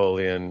that,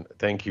 Napoleon,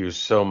 thank you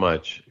so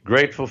much.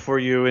 Grateful for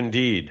you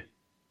indeed.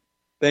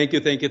 Thank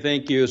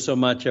you so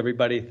much,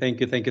 everybody. Thank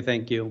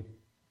you.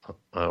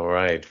 All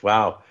right.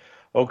 Wow.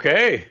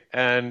 Okay.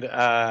 And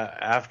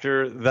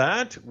after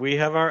that, we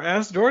have our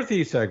Ask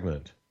Dorothy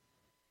segment.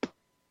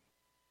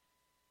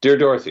 Dear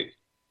Dorothy,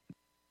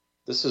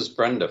 this is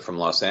Brenda from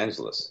Los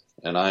Angeles,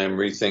 and I am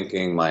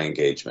rethinking my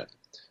engagement.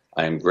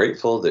 I am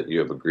grateful that you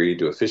have agreed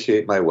to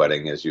officiate my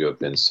wedding, as you have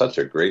been such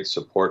a great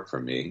support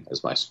for me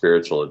as my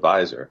spiritual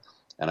advisor,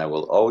 and I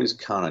will always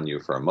count on you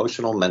for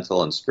emotional,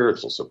 mental, and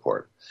spiritual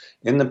support.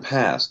 In the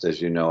past,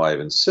 as you know, I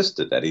have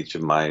insisted that each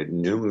of my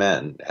new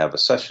men have a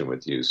session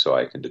with you so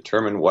I can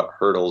determine what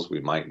hurdles we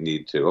might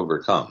need to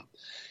overcome.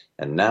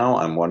 And now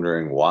I'm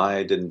wondering why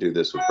I didn't do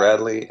this with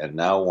Bradley, and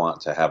now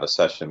want to have a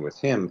session with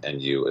him and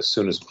you as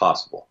soon as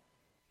possible.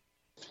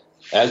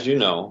 As you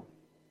know,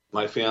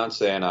 my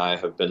fiancé and I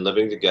have been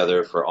living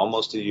together for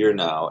almost a year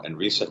now, and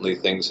recently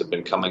things have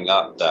been coming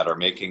up that are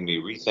making me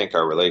rethink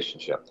our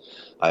relationship.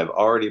 I have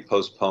already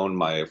postponed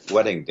my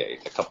wedding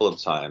date a couple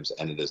of times,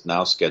 and it is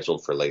now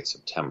scheduled for late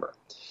September.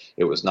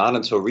 It was not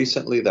until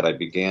recently that I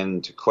began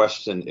to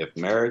question if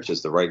marriage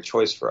is the right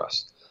choice for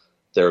us.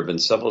 There have been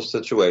several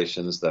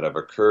situations that have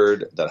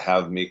occurred that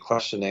have me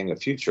questioning a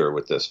future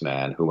with this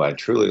man whom I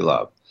truly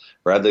love.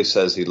 Bradley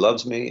says he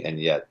loves me, and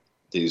yet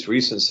these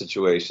recent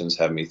situations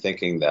have me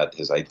thinking that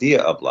his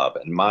idea of love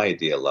and my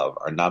idea of love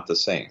are not the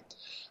same.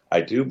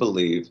 I do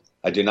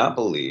not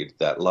believe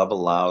that love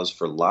allows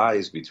for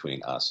lies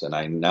between us, and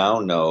I now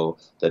know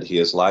that he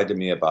has lied to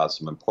me about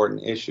some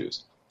important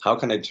issues. How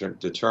can I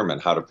determine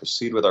how to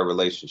proceed with our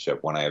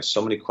relationship when I have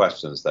so many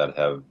questions that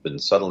have been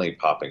suddenly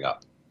popping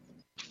up?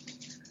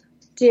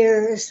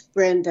 Dearest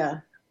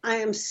Brenda, I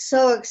am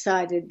so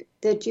excited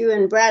that you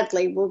and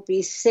Bradley will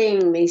be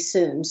seeing me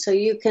soon so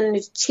you can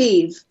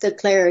achieve the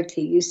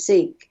clarity you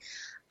seek.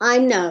 I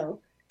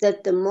know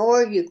that the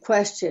more you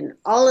question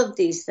all of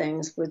these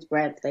things with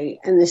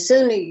Bradley and the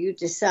sooner you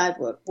decide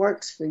what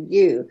works for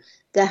you,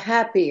 the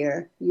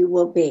happier you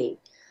will be.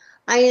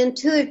 I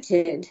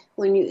intuited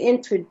when you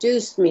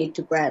introduced me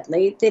to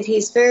Bradley that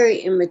he's very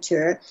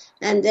immature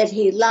and that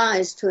he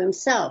lies to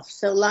himself,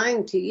 so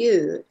lying to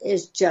you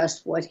is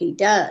just what he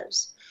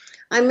does.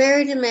 I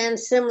married a man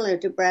similar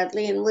to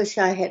Bradley and wish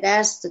I had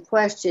asked the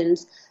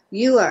questions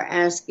you are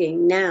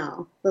asking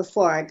now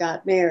before I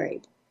got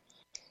married.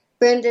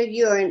 Brenda,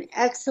 you are an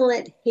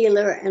excellent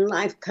healer and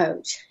life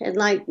coach, and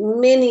like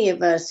many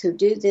of us who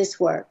do this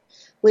work,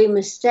 we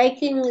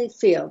mistakenly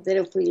feel that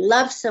if we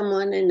love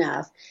someone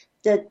enough,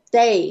 that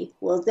they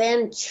will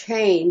then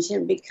change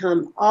and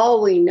become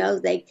all we know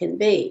they can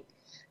be.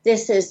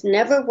 This has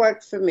never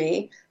worked for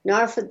me,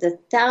 nor for the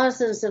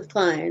thousands of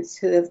clients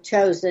who have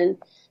chosen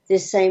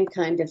this same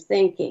kind of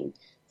thinking.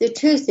 The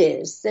truth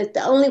is that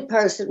the only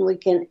person we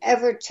can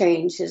ever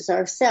change is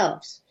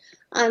ourselves.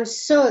 I'm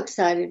so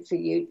excited for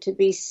you to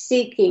be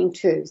seeking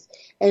truth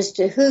as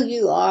to who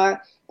you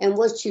are and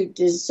what you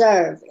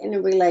deserve in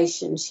a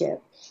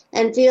relationship,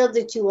 and feel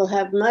that you will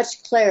have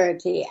much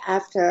clarity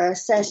after our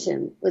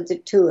session with the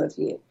two of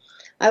you.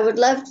 I would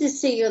love to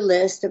see your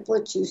list of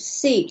what you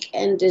seek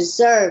and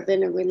deserve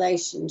in a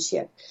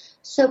relationship,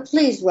 so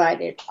please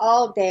write it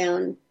all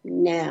down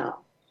now.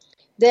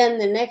 Then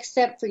the next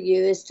step for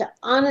you is to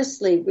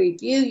honestly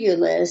review your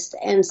list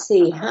and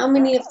see how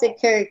many of the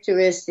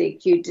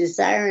characteristics you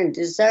desire and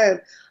deserve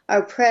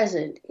are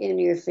present in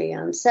your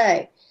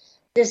fiancé.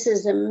 This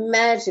is a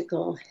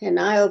magical and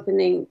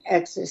eye-opening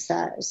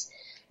exercise.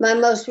 My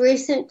most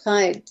recent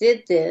client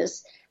did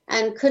this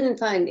and couldn't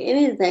find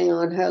anything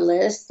on her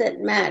list that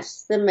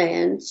matched the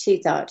man she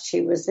thought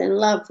she was in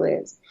love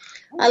with.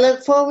 I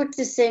look forward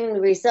to seeing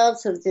the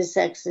results of this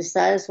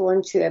exercise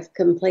once you have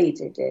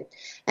completed it,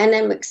 and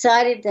I'm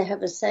excited to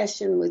have a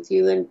session with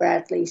you and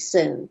Bradley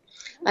soon.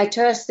 I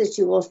trust that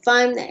you will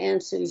find the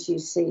answers you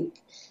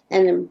seek,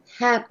 and I'm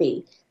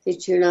happy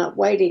that you're not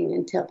waiting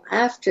until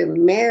after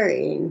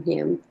marrying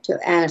him to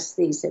ask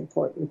these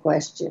important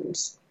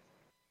questions.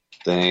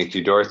 Thank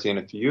you, Dorothy. And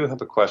if you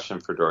have a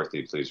question for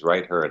Dorothy, please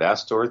write her at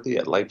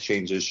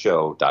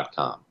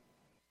AskDorothy@LifeChangesShow.com.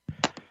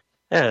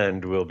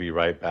 And we'll be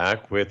right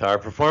back with our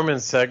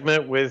performance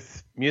segment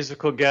with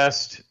musical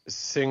guest,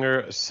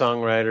 singer,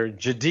 songwriter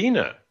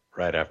Gedina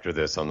right after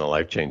this on the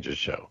Life Changes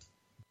Show.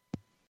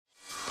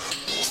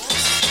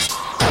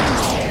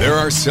 There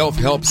are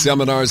self-help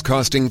seminars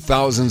costing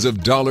thousands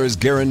of dollars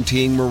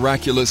guaranteeing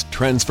miraculous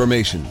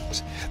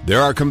transformations.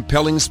 There are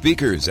compelling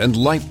speakers and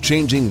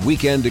life-changing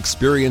weekend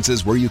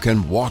experiences where you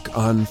can walk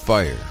on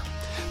fire.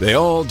 They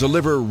all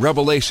deliver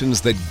revelations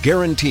that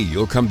guarantee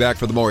you'll come back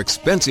for the more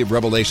expensive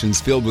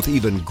revelations filled with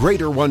even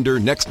greater wonder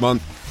next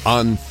month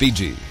on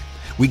Fiji.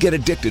 We get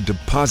addicted to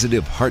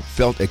positive,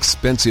 heartfelt,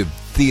 expensive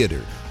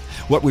theater.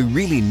 What we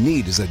really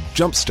need is a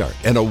jumpstart,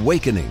 an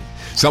awakening,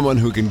 someone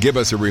who can give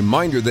us a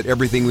reminder that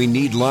everything we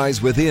need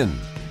lies within.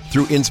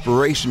 Through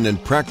inspiration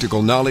and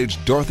practical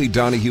knowledge, Dorothy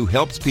Donahue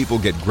helps people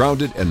get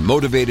grounded and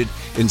motivated,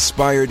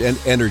 inspired and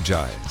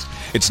energized.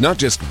 It's not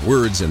just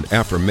words and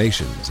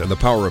affirmations and the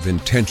power of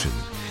intention.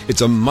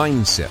 It's a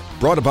mindset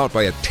brought about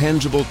by a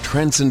tangible,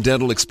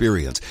 transcendental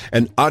experience,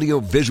 an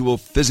audio-visual,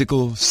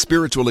 physical,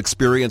 spiritual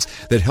experience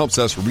that helps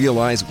us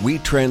realize we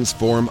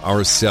transform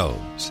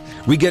ourselves.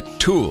 We get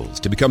tools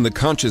to become the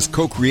conscious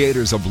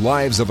co-creators of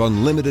lives of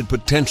unlimited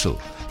potential.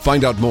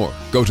 Find out more.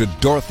 Go to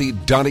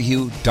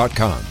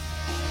DorothyDonahue.com.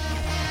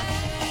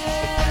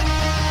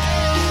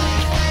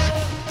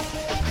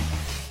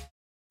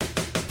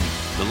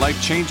 The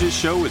Life Changes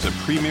Show is a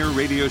premier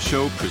radio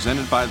show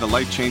presented by the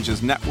Life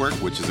Changes Network,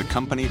 which is a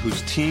company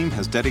whose team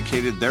has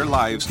dedicated their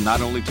lives not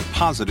only to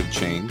positive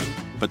change,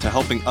 but to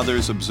helping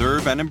others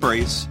observe and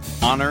embrace,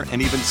 honor,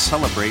 and even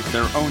celebrate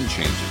their own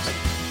changes,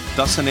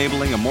 thus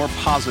enabling a more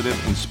positive,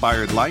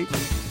 inspired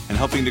life and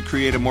helping to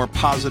create a more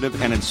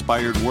positive and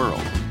inspired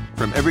world.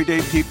 From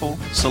everyday people,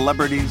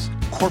 celebrities,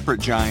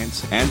 corporate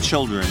giants, and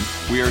children,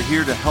 we are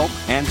here to help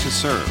and to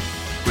serve.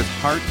 With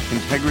heart,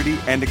 integrity,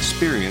 and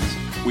experience,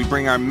 we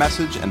bring our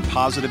message and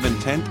positive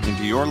intent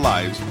into your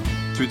lives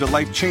through the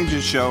Life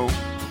Changes Show,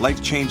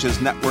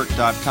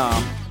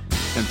 lifechangesnetwork.com,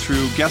 and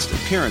through guest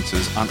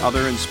appearances on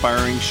other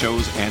inspiring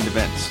shows and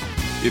events.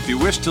 If you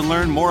wish to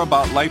learn more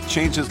about Life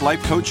Changes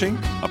Life Coaching,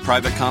 a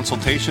private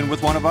consultation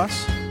with one of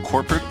us,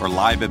 corporate or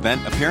live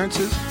event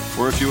appearances,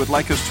 or if you would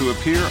like us to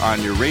appear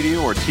on your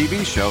radio or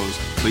TV shows,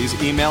 please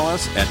email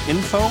us at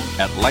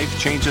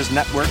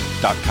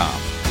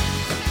info@lifechangesnetwork.com.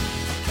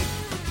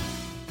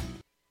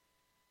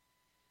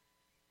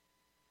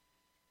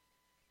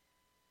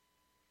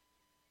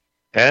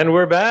 And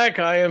we're back.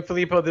 I am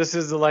Filippo. This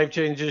is the Life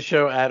Changes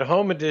Show at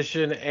Home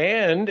Edition,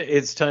 and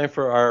it's time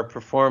for our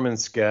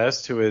performance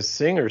guest, who is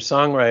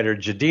singer-songwriter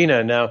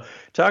Gedina. Now,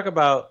 talk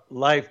about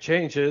life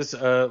changes.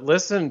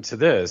 Listen to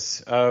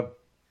this. About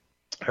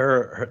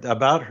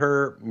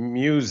her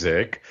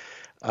music.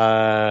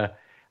 Where'd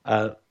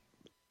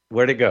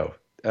it go?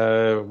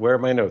 Where are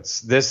my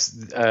notes?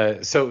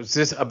 So it's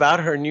this about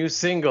her new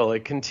single.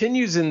 It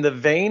continues in the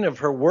vein of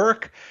her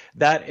work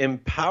that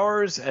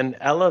empowers and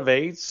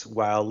elevates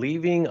while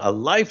leaving a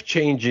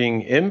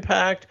life-changing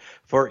impact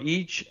for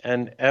each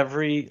and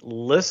every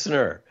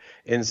listener,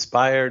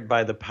 inspired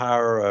by the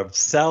power of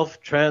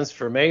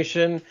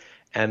self-transformation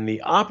and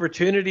the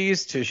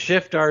opportunities to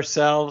shift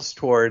ourselves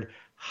toward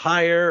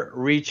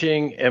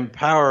higher-reaching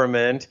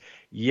empowerment.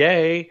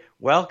 Yay!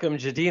 Welcome,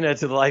 Gedina,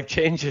 to the Life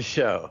Changes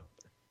Show.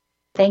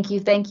 Thank you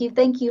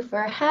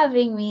for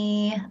having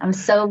me. I'm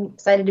so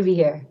excited to be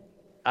here.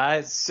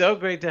 It's so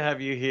great to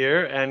have you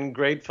here, and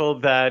grateful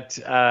that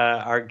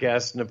our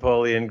guest,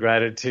 Napoleon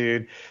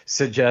Gratitude,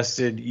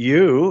 suggested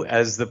you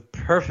as the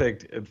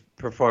perfect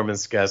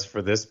performance guest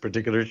for this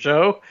particular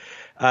show.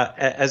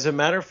 As a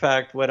matter of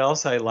fact, what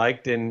else I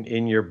liked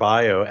in your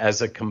bio,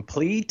 as a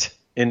complete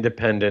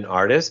independent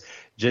artist,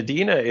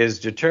 Gedina is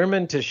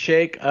determined to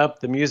shake up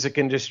the music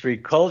industry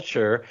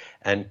culture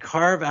and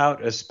carve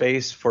out a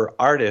space for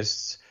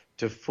artists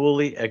to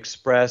fully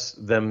express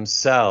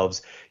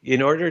themselves.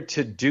 In order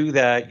to do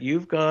that,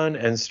 you've gone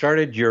and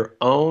started your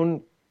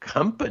own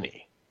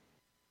company.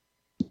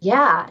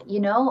 Yeah,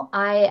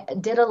 I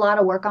did a lot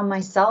of work on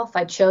myself.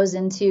 I chose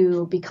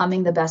into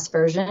becoming the best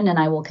version, and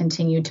I will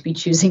continue to be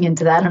choosing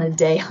into that on a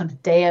day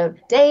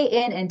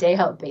in and day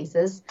out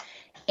basis.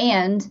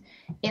 And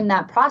in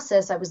that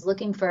process, I was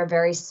looking for a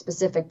very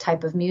specific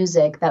type of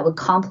music that would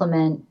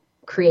complement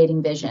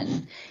creating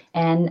vision.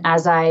 And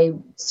as I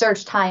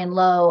searched high and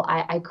low,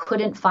 I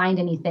couldn't find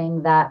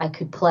anything that I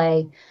could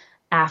play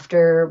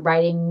after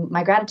writing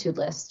my gratitude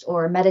list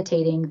or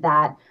meditating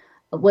that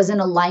was in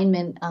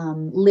alignment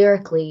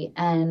lyrically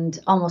and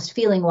almost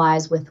feeling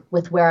wise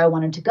with where I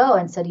wanted to go,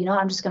 and said,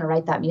 I'm just going to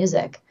write that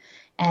music.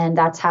 And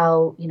that's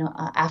how,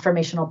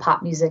 affirmational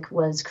pop music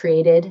was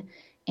created.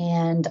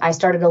 And I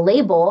started a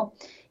label,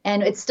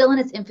 and it's still in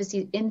its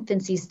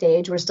infancy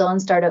stage. We're still in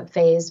startup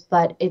phase,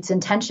 but its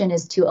intention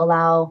is to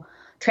allow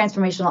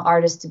transformational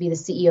artists to be the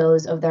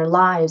CEOs of their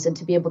lives and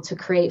to be able to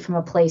create from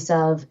a place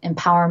of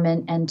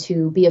empowerment and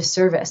to be of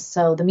service.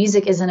 So the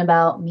music isn't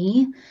about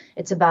me.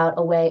 It's about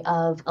a way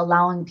of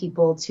allowing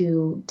people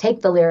to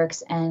take the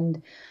lyrics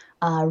and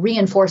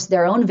reinforce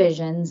their own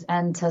visions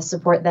and to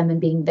support them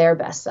in being their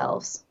best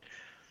selves.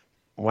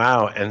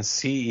 Wow, and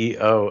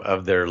CEO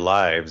of their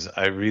lives.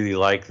 I really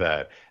like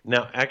that.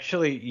 Now,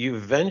 actually, you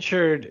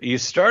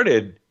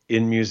started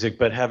in music,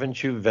 but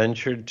haven't you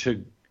ventured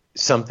to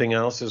something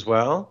else as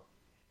well?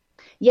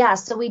 Yeah,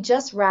 so we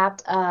just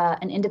wrapped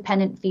an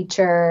indie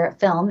feature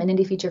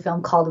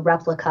film called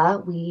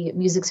Replica. We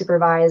music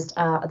supervised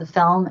the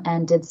film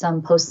and did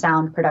some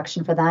post-sound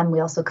production for them. We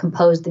also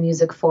composed the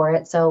music for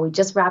it. So we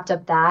just wrapped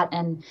up that.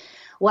 And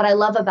what I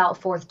love about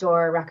Fourth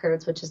Door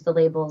Records, which is the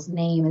label's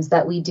name, is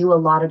that we do a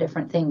lot of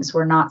different things.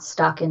 We're not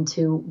stuck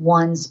into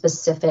one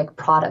specific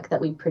product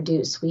that we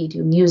produce. We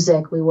do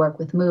music, we work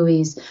with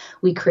movies,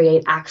 we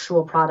create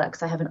actual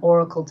products. I have an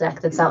Oracle deck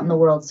that's out in the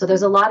world. So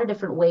there's a lot of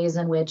different ways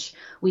in which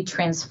we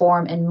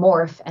transform and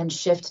morph and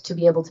shift to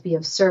be able to be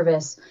of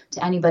service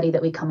to anybody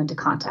that we come into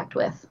contact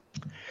with.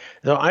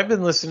 Now, I've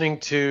been listening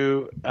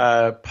to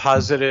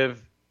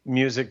positive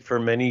music for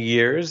many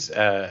years,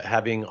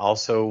 having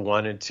also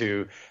wanted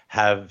to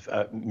have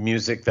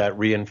music that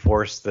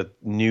reinforced the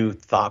new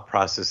thought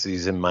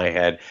processes in my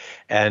head.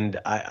 And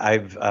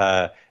I've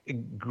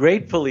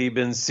gratefully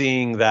been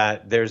seeing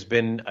that there's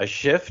been a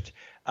shift.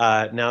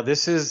 Now,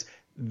 this is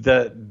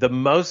the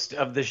most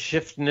of the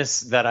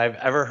shiftness that I've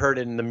ever heard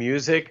in the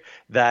music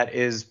that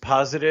is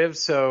positive.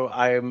 So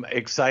I'm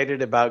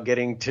excited about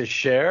getting to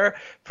share.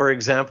 For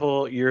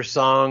example, your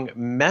song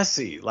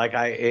 "Messy." Like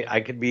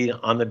I could be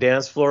on the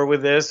dance floor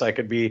with this. I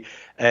could be,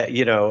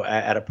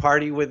 at a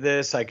party with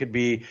this. I could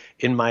be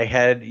in my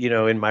head,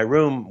 in my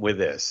room with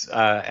this,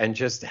 and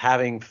just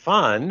having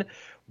fun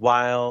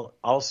while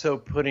also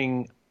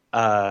putting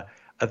a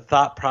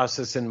thought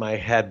process in my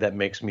head that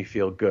makes me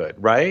feel good.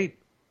 Right?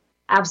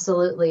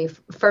 Absolutely.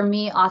 For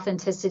me,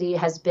 authenticity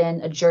has been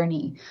a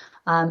journey.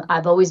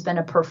 I've always been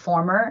a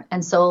performer.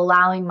 And so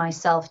allowing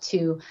myself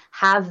to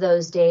have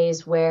those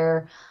days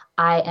where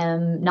I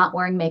am not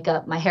wearing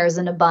makeup, my hair's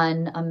in a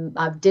bun,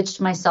 I've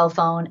ditched my cell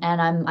phone, and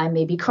I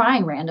may be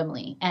crying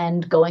randomly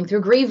and going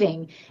through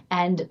grieving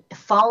and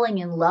falling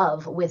in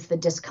love with the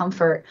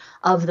discomfort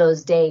of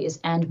those days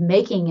and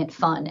making it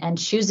fun and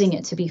choosing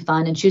it to be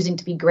fun and choosing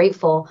to be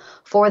grateful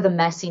for the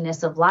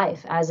messiness of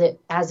life as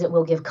it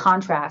will give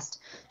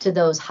contrast to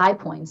those high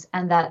points,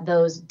 and that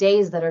those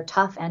days that are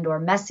tough and or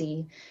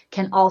messy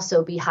can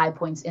also be high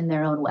points in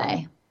their own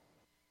way.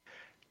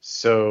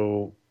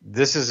 So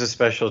this is a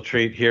special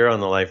treat here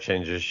on the Life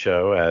Changes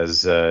show,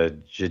 as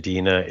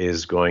Gedina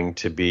is going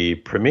to be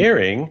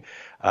premiering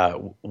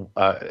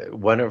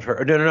one of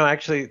her. No,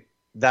 actually,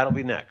 that'll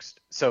be next.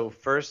 So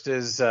first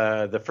is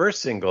the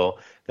first single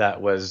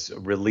that was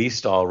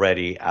released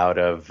already out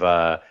of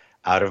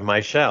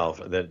my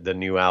shelf, the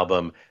new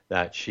album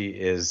that she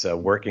is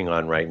working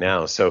on right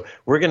now. So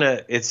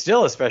it's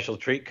still a special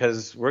treat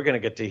because we're gonna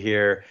get to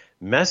hear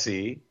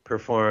Messy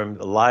performed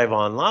live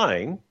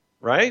online,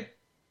 right?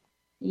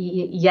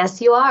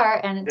 Yes, you are.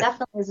 And it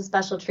definitely is a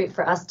special treat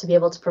for us to be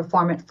able to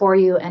perform it for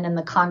you and in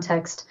the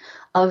context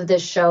of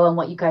this show and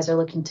what you guys are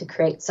looking to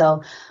create.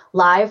 So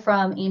live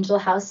from Angel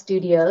House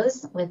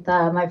Studios with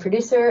my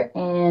producer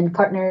and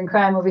partner in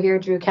crime over here,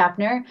 Drew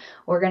Kapner.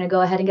 We're going to go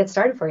ahead and get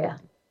started for you.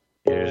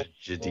 Here's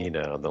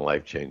Gedina on the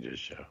Life Changes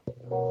show.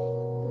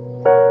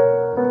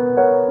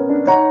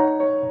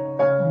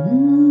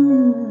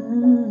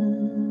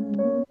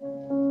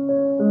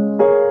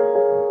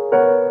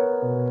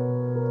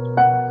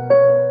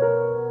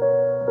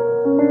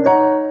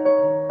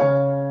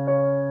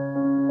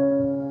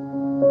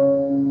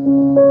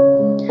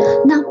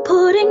 Not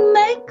putting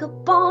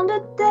makeup on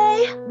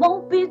today,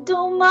 won't be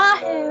doing my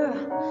hair.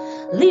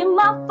 Leave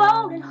my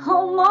phone at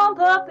home on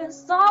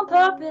purpose,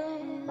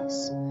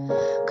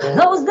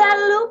 Close that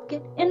loop,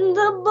 get in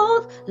the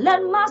booth,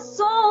 let my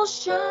soul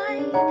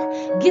shine.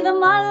 Give it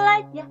my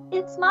light, yeah,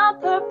 it's my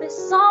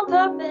purpose, on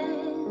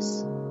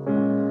purpose.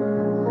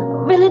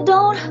 Really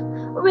don't,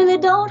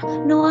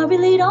 no, I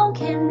really don't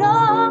care,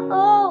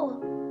 no.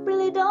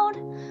 Really don't,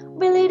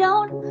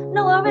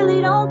 no, I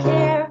really don't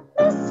care.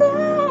 Listen,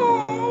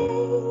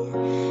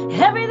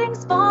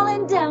 everything's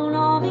falling down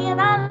on me and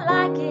I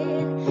like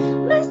it.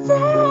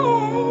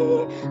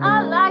 Listen,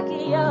 I like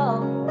it,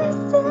 yo.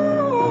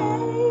 Listen,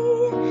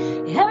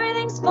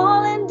 everything's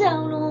falling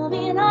down on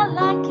me and I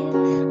like it.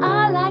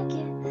 I like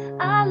it,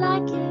 I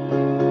like it.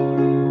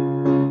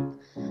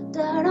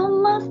 Dirt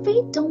on my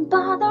feet, don't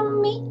bother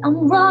me.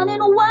 I'm running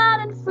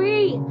wild and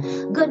free.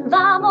 Good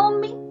vibe on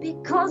me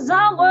because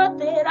I'm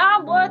worth it,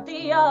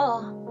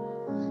 yo.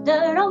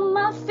 Dirt on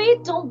my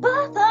feet, don't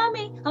bother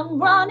me. I'm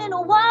running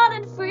wild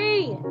and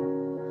free.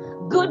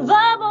 Good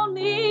vibe on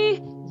me,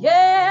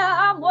 yeah,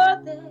 I'm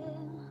worth it.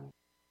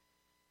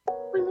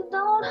 Really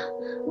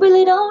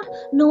don't,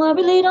 no, I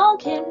really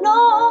don't care,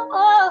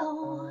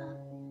 no.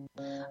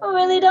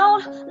 Really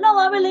don't, no,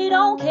 I really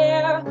don't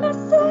care.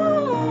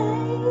 Listen,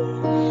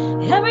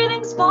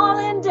 everything's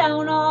falling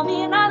down on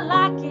me and I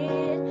like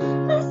it.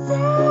 Listen,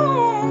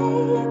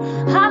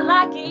 I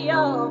like it,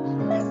 yo.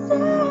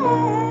 Listen,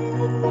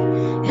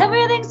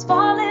 everything's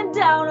falling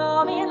down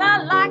on me and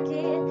I like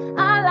it.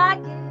 I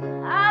like it,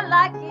 I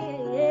like it.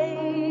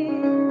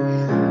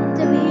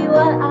 To be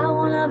what I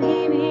wanna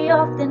be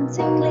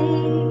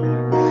authentically.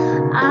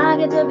 I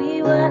get to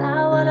be what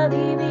I wanna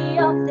be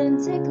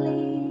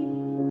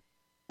authentically.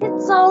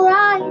 It's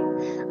alright,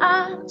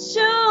 I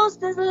choose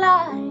this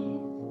life.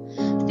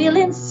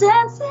 Feeling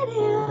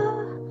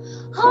sensitive,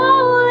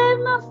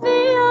 holding my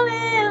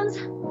feelings.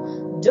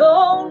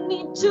 Don't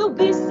need to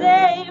be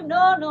saved,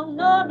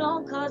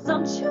 no, cause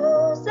I'm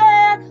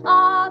choosing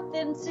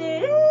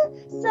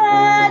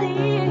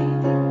authenticity.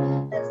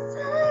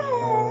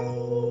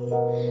 Inside,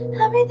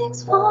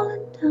 everything's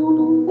falling down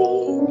on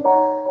me. I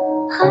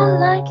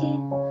like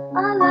it,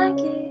 I like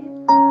it.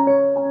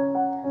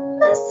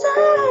 Let's say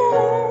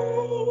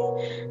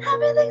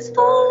everything's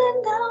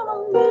falling down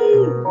on me.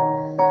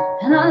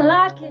 And I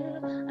like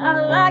it,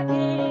 I like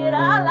it,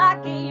 I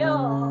like it, yo.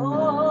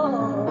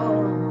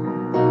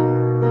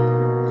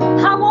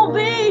 I won't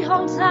be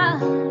on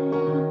time.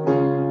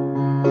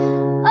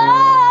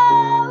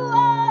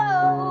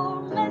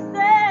 Oh, let's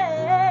say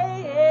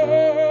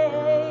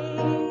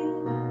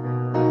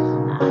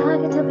I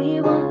get to be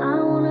what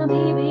I wanna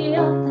be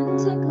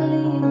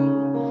authentically.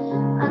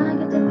 I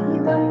get to be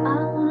what I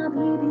wanna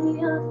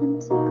be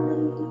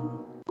authentically.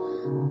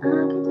 I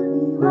get to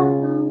be what I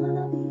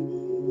wanna be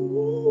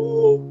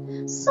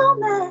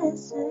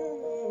messy.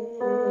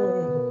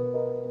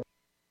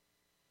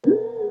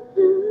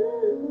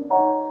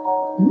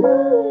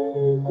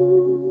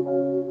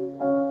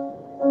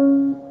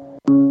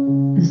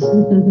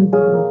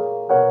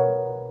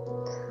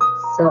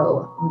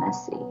 So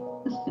messy.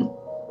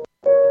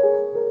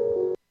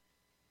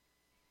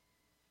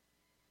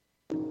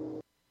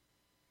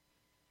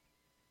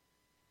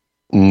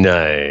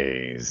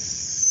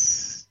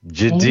 Nice.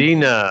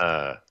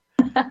 Gedina.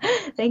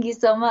 Thank you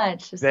so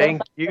much.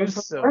 Thank you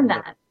so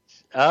much.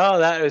 Oh,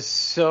 that is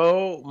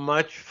so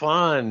much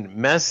fun.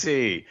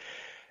 Messy.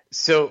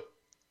 So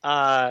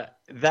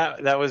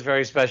that was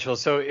very special.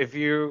 So if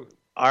you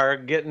are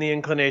getting the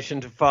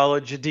inclination to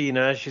follow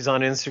Gedina, she's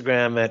on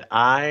Instagram at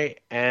I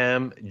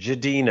am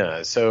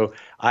Gedina. So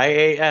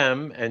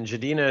I-A-M, and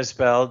Gedina is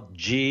spelled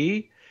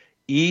Gedina.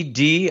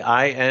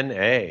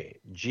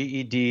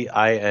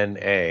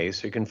 Gedina.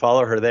 So you can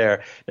follow her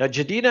there. Now,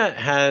 Gedina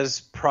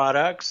has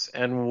products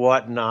and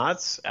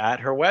whatnots at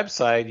her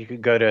website. You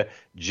could go to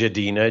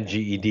Gedina,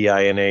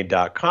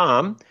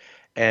 Gedina.com,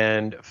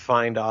 and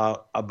find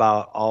out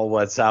about all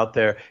what's out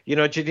there. You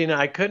know, Gedina,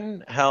 I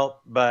couldn't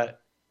help but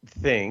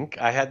think,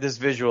 I had this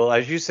visual,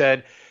 as you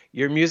said,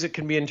 your music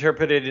can be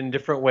interpreted in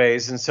different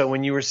ways. And so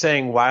when you were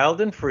saying wild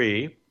and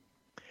free,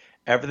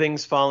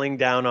 everything's falling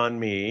down on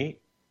me,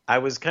 I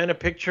was kind of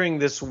picturing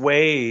this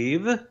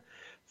wave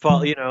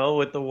fall, you know,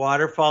 with the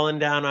water falling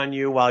down on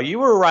you while you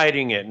were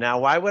writing it.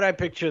 Now, why would I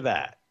picture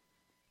that?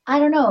 I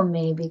don't know,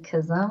 maybe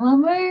because I'm a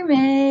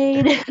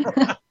mermaid.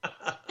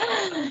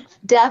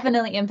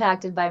 Definitely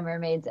impacted by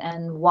mermaids,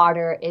 and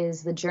water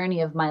is the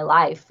journey of my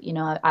life. You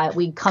know,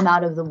 we come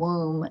out of the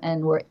womb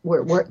and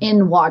we're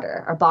in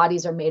water. Our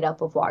bodies are made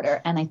up of water.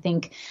 And I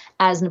think,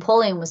 as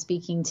Napoleon was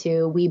speaking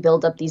to, we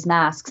build up these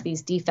masks,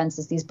 these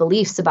defenses, these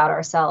beliefs about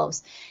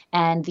ourselves,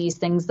 and these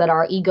things that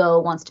our ego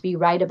wants to be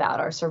right about,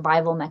 our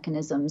survival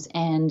mechanisms.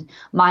 And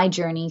my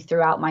journey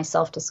throughout my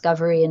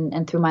self-discovery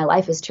and through my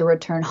life is to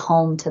return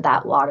home to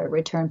that water,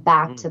 return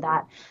back to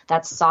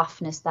that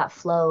softness, that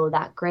flow,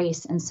 that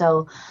grace. And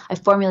so I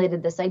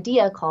formulated this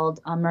idea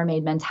called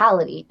mermaid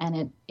mentality,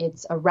 and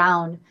it's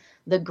around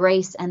the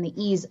grace and the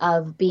ease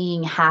of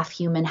being half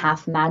human,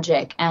 half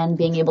magic, and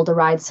being able to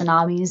ride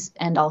tsunamis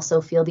and also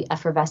feel the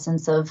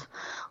effervescence of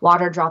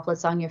water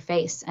droplets on your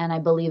face. And I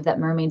believe that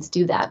mermaids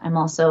do that. I'm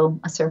also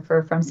a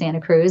surfer from Santa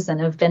Cruz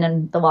and have been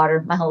in the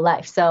water my whole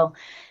life. So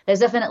there's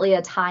definitely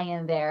a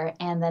tie-in there.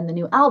 And then the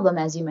new album,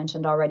 as you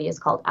mentioned already, is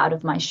called Out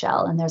of My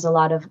Shell. And there's a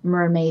lot of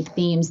mermaid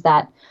themes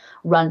that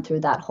run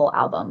through that whole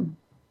album.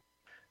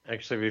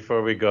 Actually,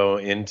 before we go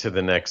into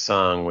the next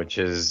song, which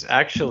is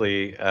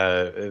actually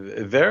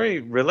very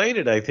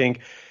related, I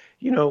think,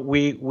 you know,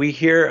 we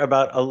hear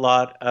about a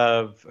lot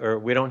of, or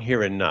we don't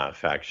hear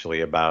enough,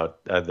 actually,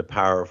 about the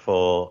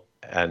powerful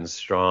and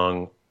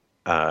strong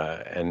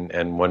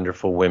and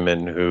wonderful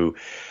women who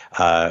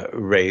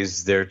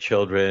raise their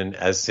children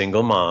as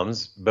single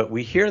moms. But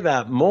we hear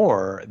that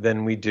more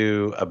than we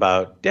do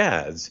about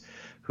dads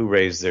who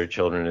raise their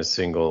children as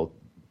single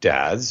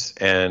dads.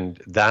 And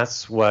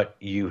that's what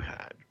you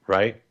had.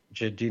 Right,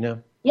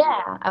 Gedina?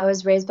 Yeah, I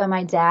was raised by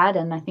my dad,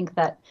 and I think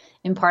that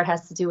in part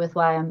has to do with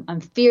why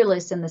I'm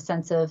fearless in the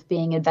sense of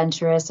being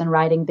adventurous and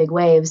riding big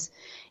waves,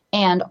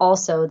 and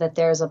also that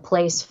there's a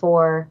place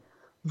for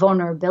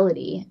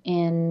vulnerability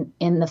in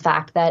the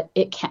fact that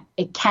it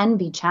can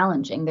be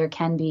challenging. There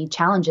can be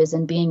challenges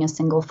in being a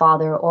single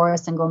father or a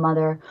single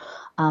mother,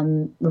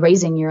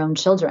 raising your own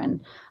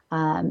children.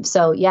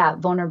 So yeah,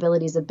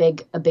 vulnerability is a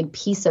big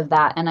piece of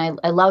that. And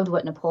I loved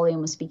what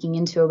Napoleon was speaking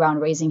into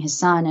around raising his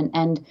son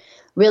and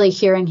really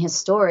hearing his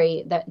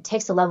story, that it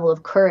takes a level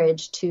of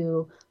courage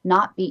to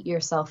not beat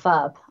yourself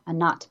up and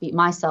not to beat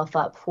myself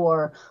up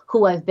for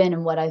who I've been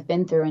and what I've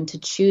been through, and to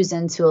choose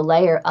into a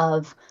layer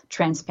of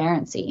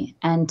transparency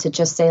and to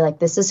just say, like,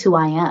 this is who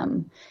I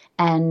am,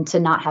 and to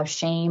not have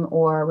shame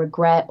or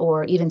regret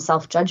or even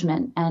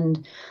self-judgment.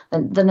 And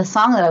then the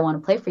song that I want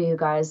to play for you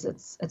guys,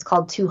 it's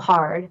called Too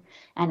Hard,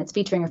 and it's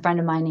featuring a friend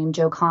of mine named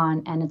Joe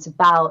Kahn, and it's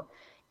about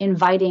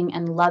inviting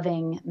and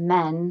loving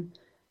men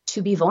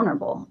to be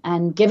vulnerable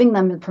and giving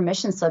them the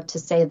permission slip to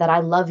say that I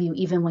love you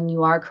even when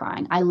you are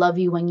crying. I love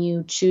you when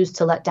you choose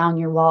to let down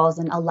your walls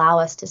and allow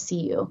us to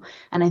see you.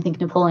 And I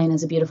think Napoleon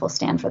is a beautiful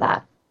stand for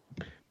that.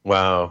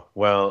 Wow.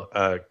 Well,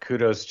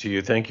 kudos to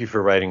you. Thank you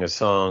for writing a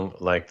song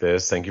like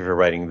this. Thank you for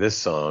writing this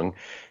song.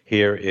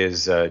 Here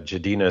is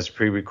Gedina's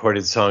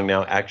pre-recorded song.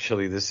 Now,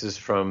 actually, this is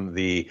from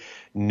the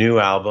new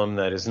album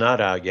that is not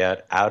out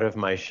yet, Out of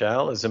My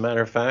Shell. As a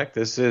matter of fact,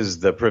 this is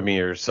the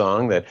premiere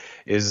song that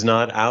is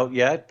not out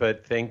yet,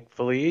 but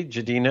thankfully,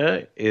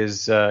 Gedina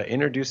is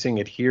introducing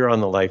it here on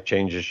the Life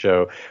Changes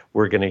Show.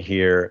 We're going to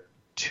hear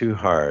Too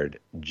Hard,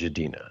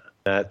 Gedina.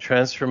 That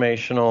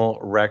transformational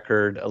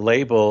record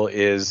label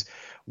is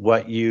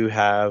what you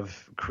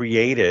have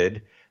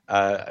created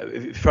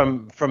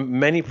from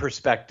many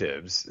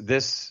perspectives.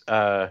 This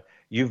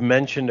you've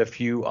mentioned a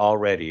few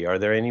already. Are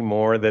there any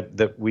more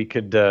that we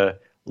could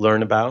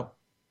learn about?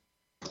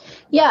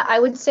 Yeah, I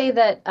would say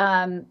that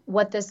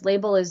what this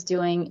label is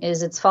doing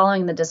is it's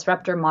following the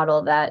disruptor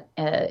model that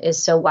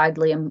is so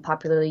widely and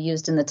popularly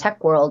used in the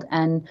tech world.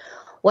 And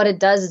what it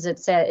does is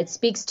it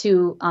speaks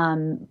to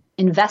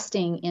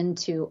investing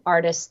into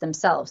artists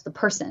themselves, the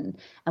person,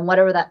 and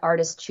whatever that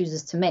artist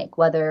chooses to make,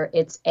 whether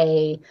it's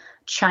a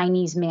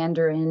Chinese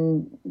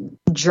Mandarin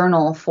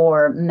journal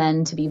for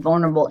men to be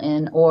vulnerable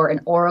in, or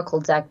an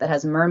oracle deck that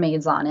has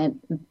mermaids on it,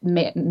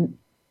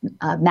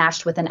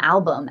 matched with an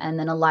album, and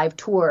then a live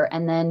tour,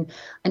 and then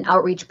an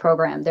outreach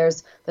program.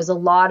 There's a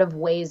lot of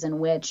ways in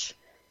which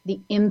the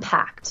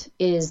impact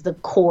is the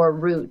core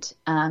root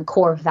and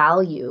core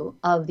value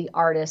of the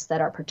artists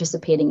that are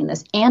participating in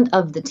this and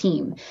of the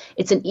team.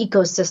 It's an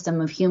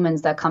ecosystem of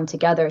humans that come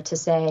together to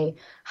say,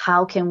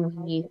 how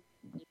can we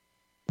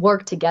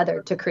work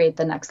together to create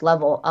the next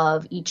level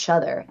of each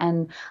other?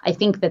 And I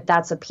think that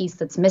that's a piece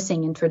that's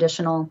missing in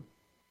traditional,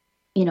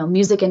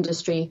 music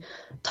industry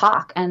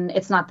talk. And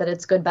it's not that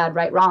it's good, bad,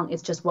 right, wrong.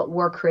 It's just what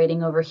we're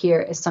creating over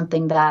here is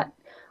something that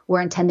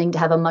we're intending to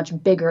have a much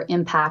bigger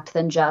impact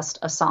than just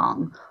a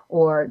song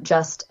or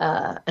just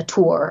a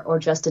tour or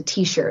just a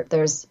T-shirt.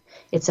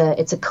 It's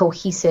a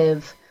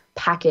cohesive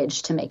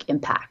package to make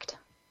impact.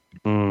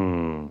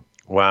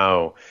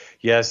 Wow.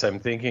 Yes, I'm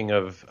thinking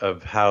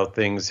of how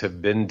things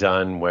have been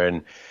done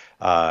when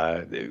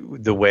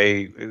the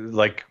way,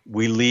 like,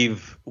 we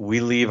leave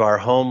our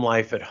home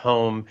life at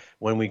home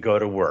when we go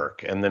to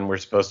work, and then we're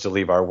supposed to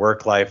leave our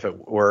work life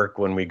at work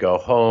when we go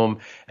home.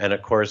 And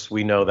of course,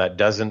 we know that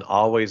doesn't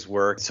always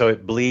work. So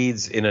it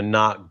bleeds in a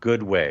not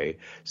good way.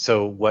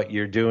 So what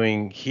you're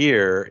doing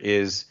here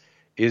is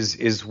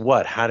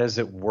what? How does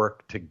it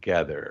work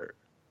together?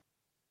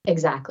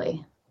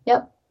 Exactly.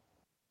 Yep.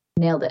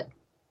 Nailed it.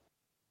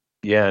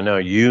 Yeah, no,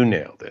 you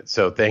nailed it.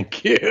 So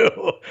thank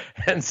you.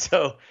 And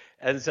so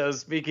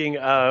speaking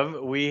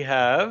of, we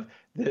have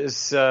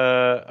this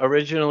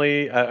original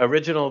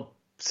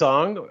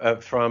song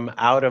from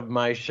Out of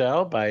My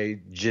Shell by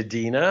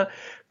Gedina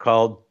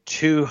called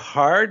Too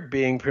Hard,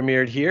 being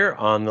premiered here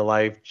on the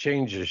Life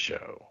Changes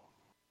Show.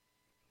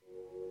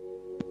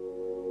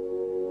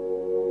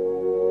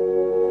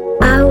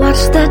 I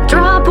watched that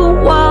drop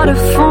of water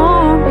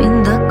form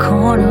in the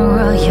corner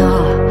of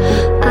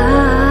your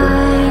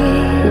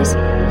eyes,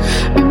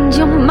 and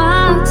your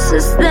mind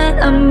says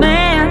that a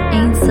man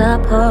ain't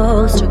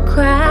supposed to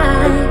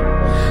cry.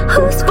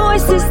 Whose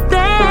voice is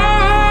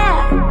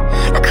that?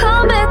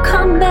 Come back,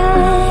 come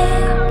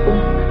back.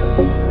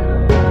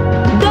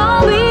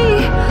 Don't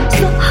be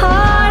so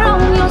hard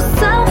on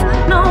yourself,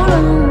 no,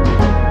 no.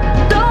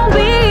 Don't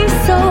be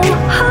so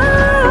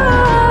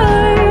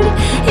hard.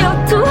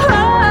 You're too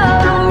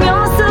hard on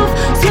yourself,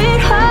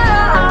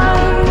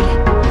 sweetheart.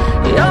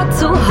 You're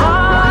too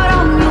hard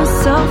on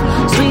yourself,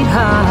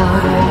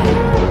 sweetheart.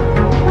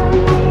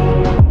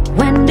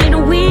 When did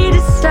we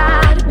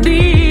decide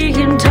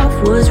being tough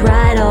was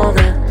right all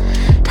the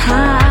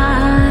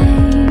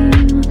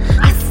time?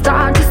 I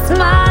start to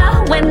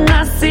smile when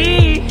I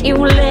see you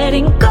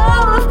letting go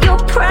of your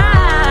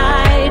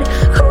pride.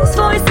 Whose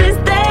voice is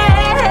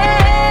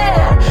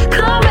there?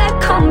 Come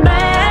back, come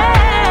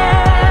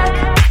back.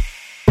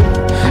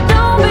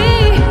 Don't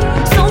be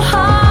so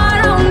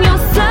hard on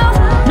yourself,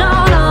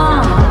 no,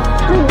 no.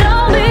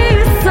 Don't be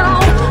so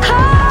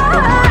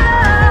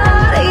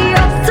hard.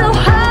 You're too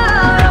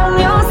hard on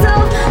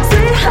yourself,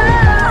 sweetheart.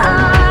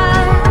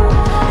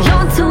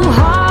 You're too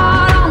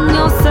hard on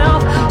yourself,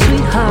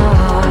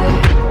 sweetheart.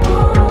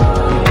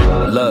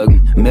 Look,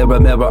 mirror,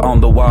 mirror on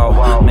the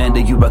wall. Man, do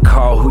you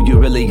recall who you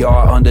really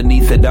are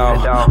underneath it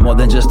all? More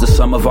than just the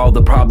sum of all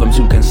the problems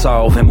you can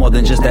solve, and more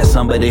than just that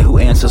somebody who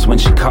answers when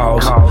she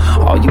calls.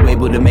 Are you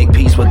able to make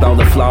peace with all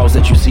the flaws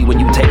that you see when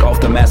you take off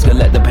the mask and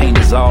let the pain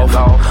dissolve?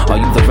 Are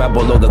you the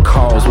rebel or the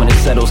cause? When it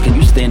settles, can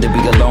you stand to be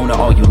alone, or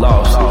are you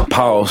lost?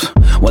 Pause.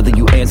 Whether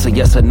you answer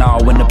yes or no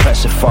when the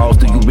pressure falls,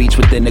 do you reach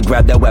within to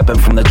grab that weapon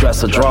from the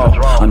dresser drawer?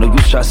 I know you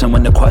stressing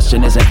when the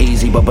question isn't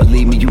easy, but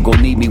believe me, you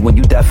gon' need me when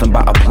you deafened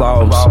by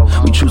applause.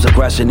 We choose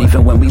aggression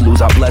even when we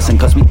lose our blessing,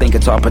 cause we think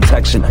it's our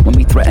protection when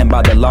we threatened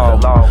by the law.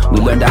 We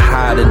learn to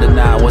hide and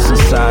deny what's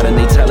inside, and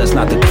they tell us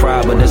not to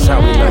cry, but that's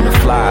how we learn to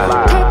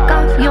fly. Take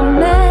off your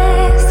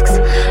masks,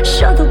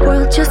 show the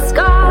world your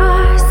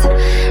scars.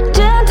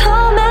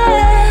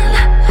 Gentlemen,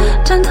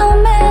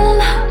 gentlemen,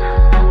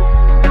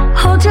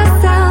 hold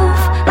yourself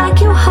like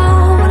you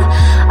hold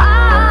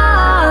our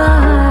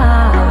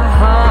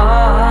hearts.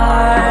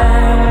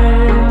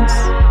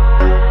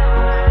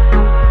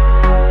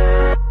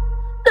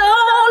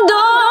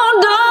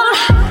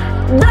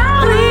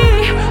 Don't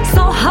be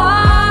so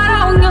hard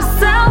on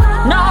yourself,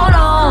 no,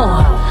 no.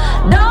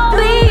 Don't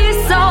be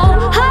so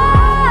hard.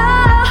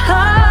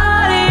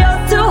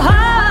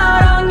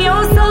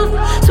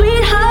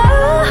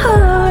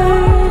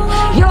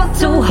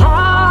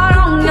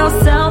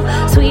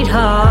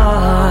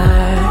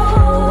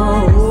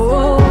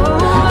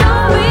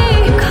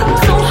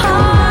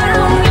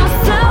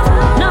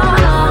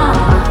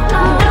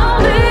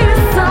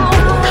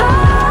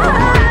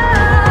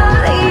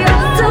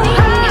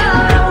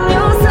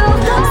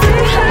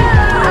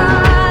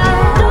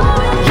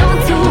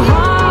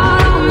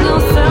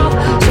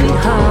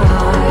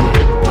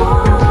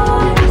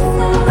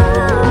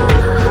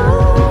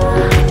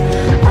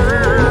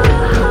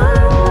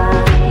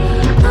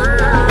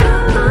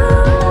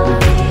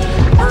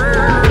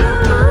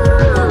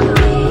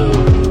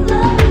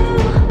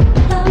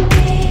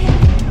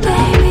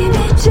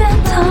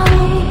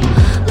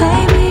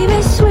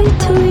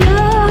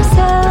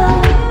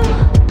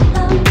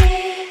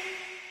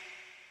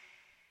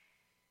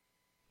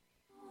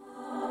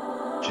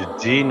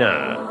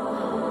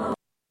 Gedina.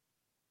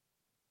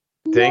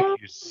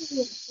 Thank you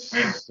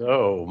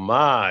so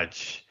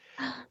much.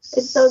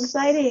 It's so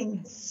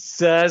exciting.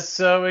 That's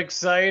so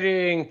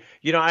exciting.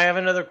 You know, I have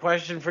another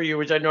question for you,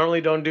 which I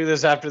normally don't do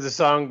this after the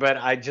song, but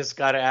I just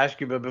got to ask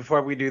you. But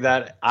before we do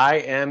that, I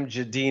am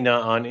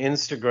Gedina on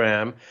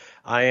Instagram.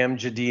 I am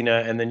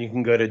Gedina, and then you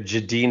can go to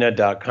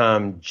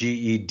Gedina.com,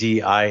 Gedina.com.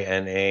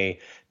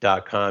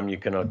 You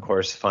can, of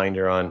course, find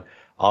her on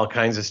all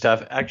kinds of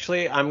stuff.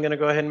 Actually, I'm going to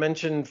go ahead and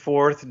mention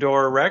Fourth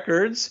Door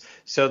Records.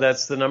 So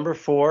that's the number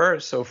 4.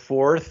 So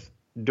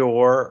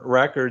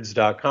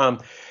fourthdoorrecords.com.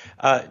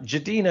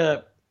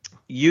 Gedina,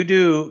 you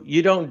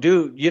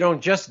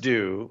don't just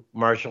do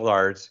martial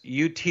arts,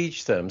 you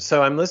teach them.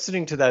 So I'm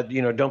listening to that,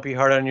 don't be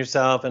hard on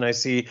yourself. And I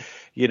see,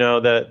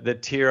 the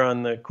tear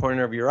on the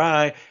corner of your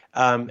eye.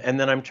 And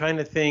then I'm trying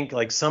to think,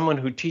 like, someone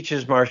who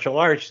teaches martial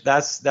arts,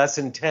 that's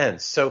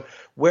intense. So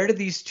where do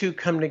these two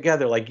come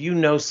together? Like,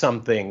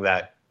 something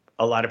that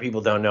a lot of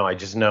people don't know. I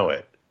just know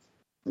it.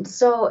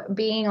 So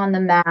being on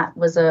the mat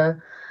was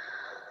a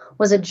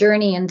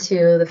journey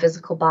into the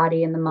physical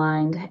body and the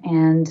mind,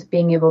 and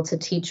being able to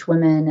teach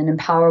women and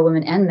empower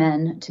women and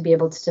men to be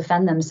able to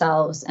defend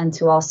themselves and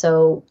to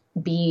also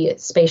be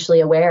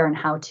spatially aware and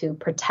how to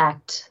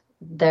protect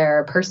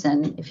their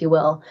person, if you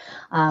will,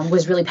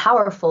 was really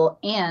powerful.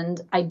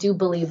 And I do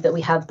believe that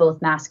we have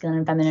both masculine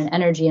and feminine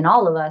energy in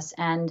all of us,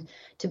 and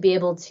to be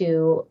able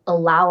to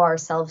allow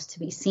ourselves to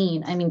be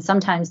seen. I mean,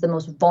 sometimes the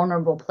most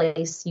vulnerable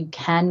place you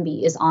can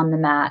be is on the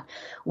mat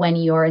when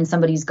you're in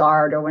somebody's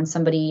guard or when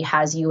somebody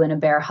has you in a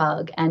bear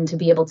hug, and to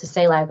be able to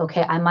say, like,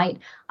 okay, I might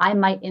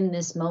in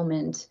this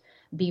moment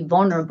be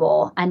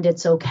vulnerable, and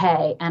it's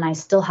okay, and I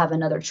still have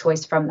another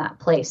choice from that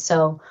place.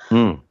 So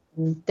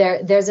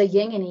there's a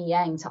yin and a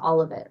yang to all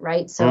of it,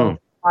 right? So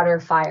water,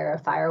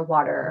 fire,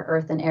 water,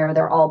 earth, and air,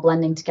 they're all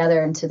blending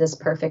together into this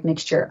perfect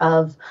mixture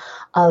of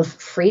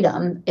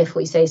freedom, if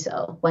we say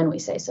so, when we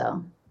say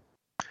so.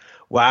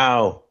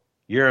 Wow,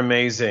 you're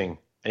amazing,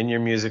 and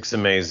your music's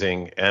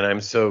amazing, and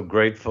I'm so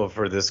grateful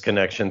for this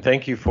connection.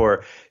 Thank you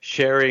for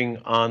sharing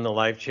on the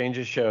Life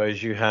Changes show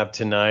as you have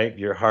tonight,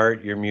 your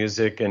heart, your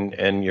music,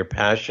 and your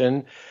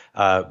passion.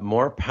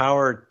 More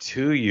power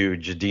to you,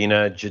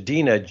 Gedina,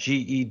 Gedina,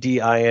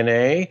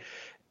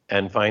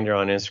 and find her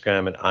on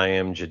Instagram at I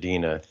am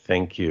Gedina.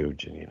 Thank you,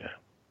 Gedina.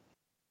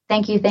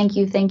 Thank you.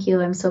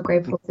 I'm so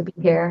grateful to be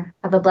here.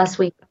 Have a blessed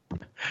week.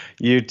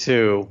 You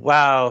too.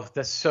 Wow,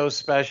 that's so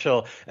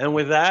special. And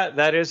with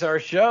that is our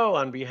show.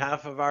 On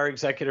behalf of our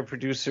executive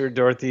producer,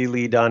 Dorothy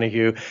Lee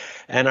Donahue,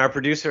 and our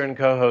producer and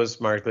co-host,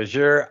 Mark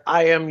Lejeune,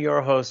 I am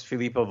your host,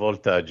 Filippo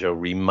Voltaggio,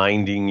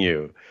 reminding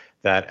you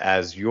that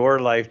as your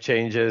life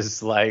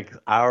changes like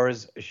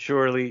ours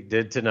surely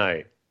did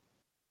tonight,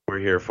 we're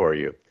here for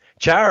you.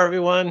 Ciao,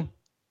 everyone.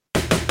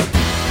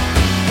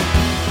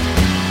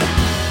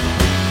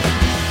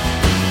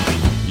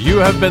 You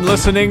have been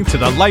listening to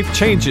the Life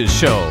Changes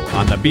Show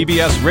on the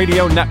BBS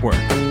Radio Network.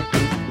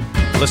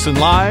 Listen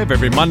live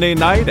every Monday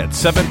night at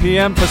 7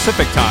 p.m.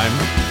 Pacific Time,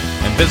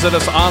 and visit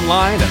us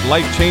online at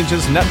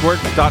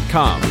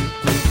lifechangesnetwork.com,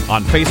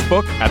 on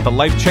Facebook at The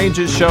Life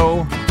Changes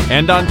Show,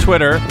 and on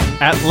Twitter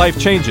at Life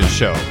Changes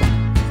Show.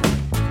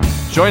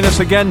 Join us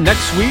again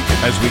next week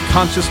as we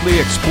consciously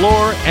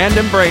explore and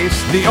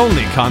embrace the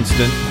only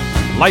constant,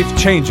 life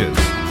changes.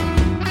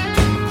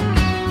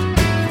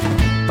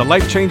 The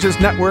Life Changes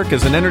Network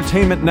is an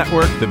entertainment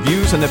network. The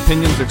views and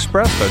opinions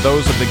expressed are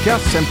those of the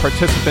guests and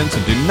participants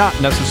and do not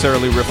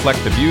necessarily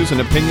reflect the views and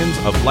opinions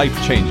of Life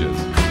Changes.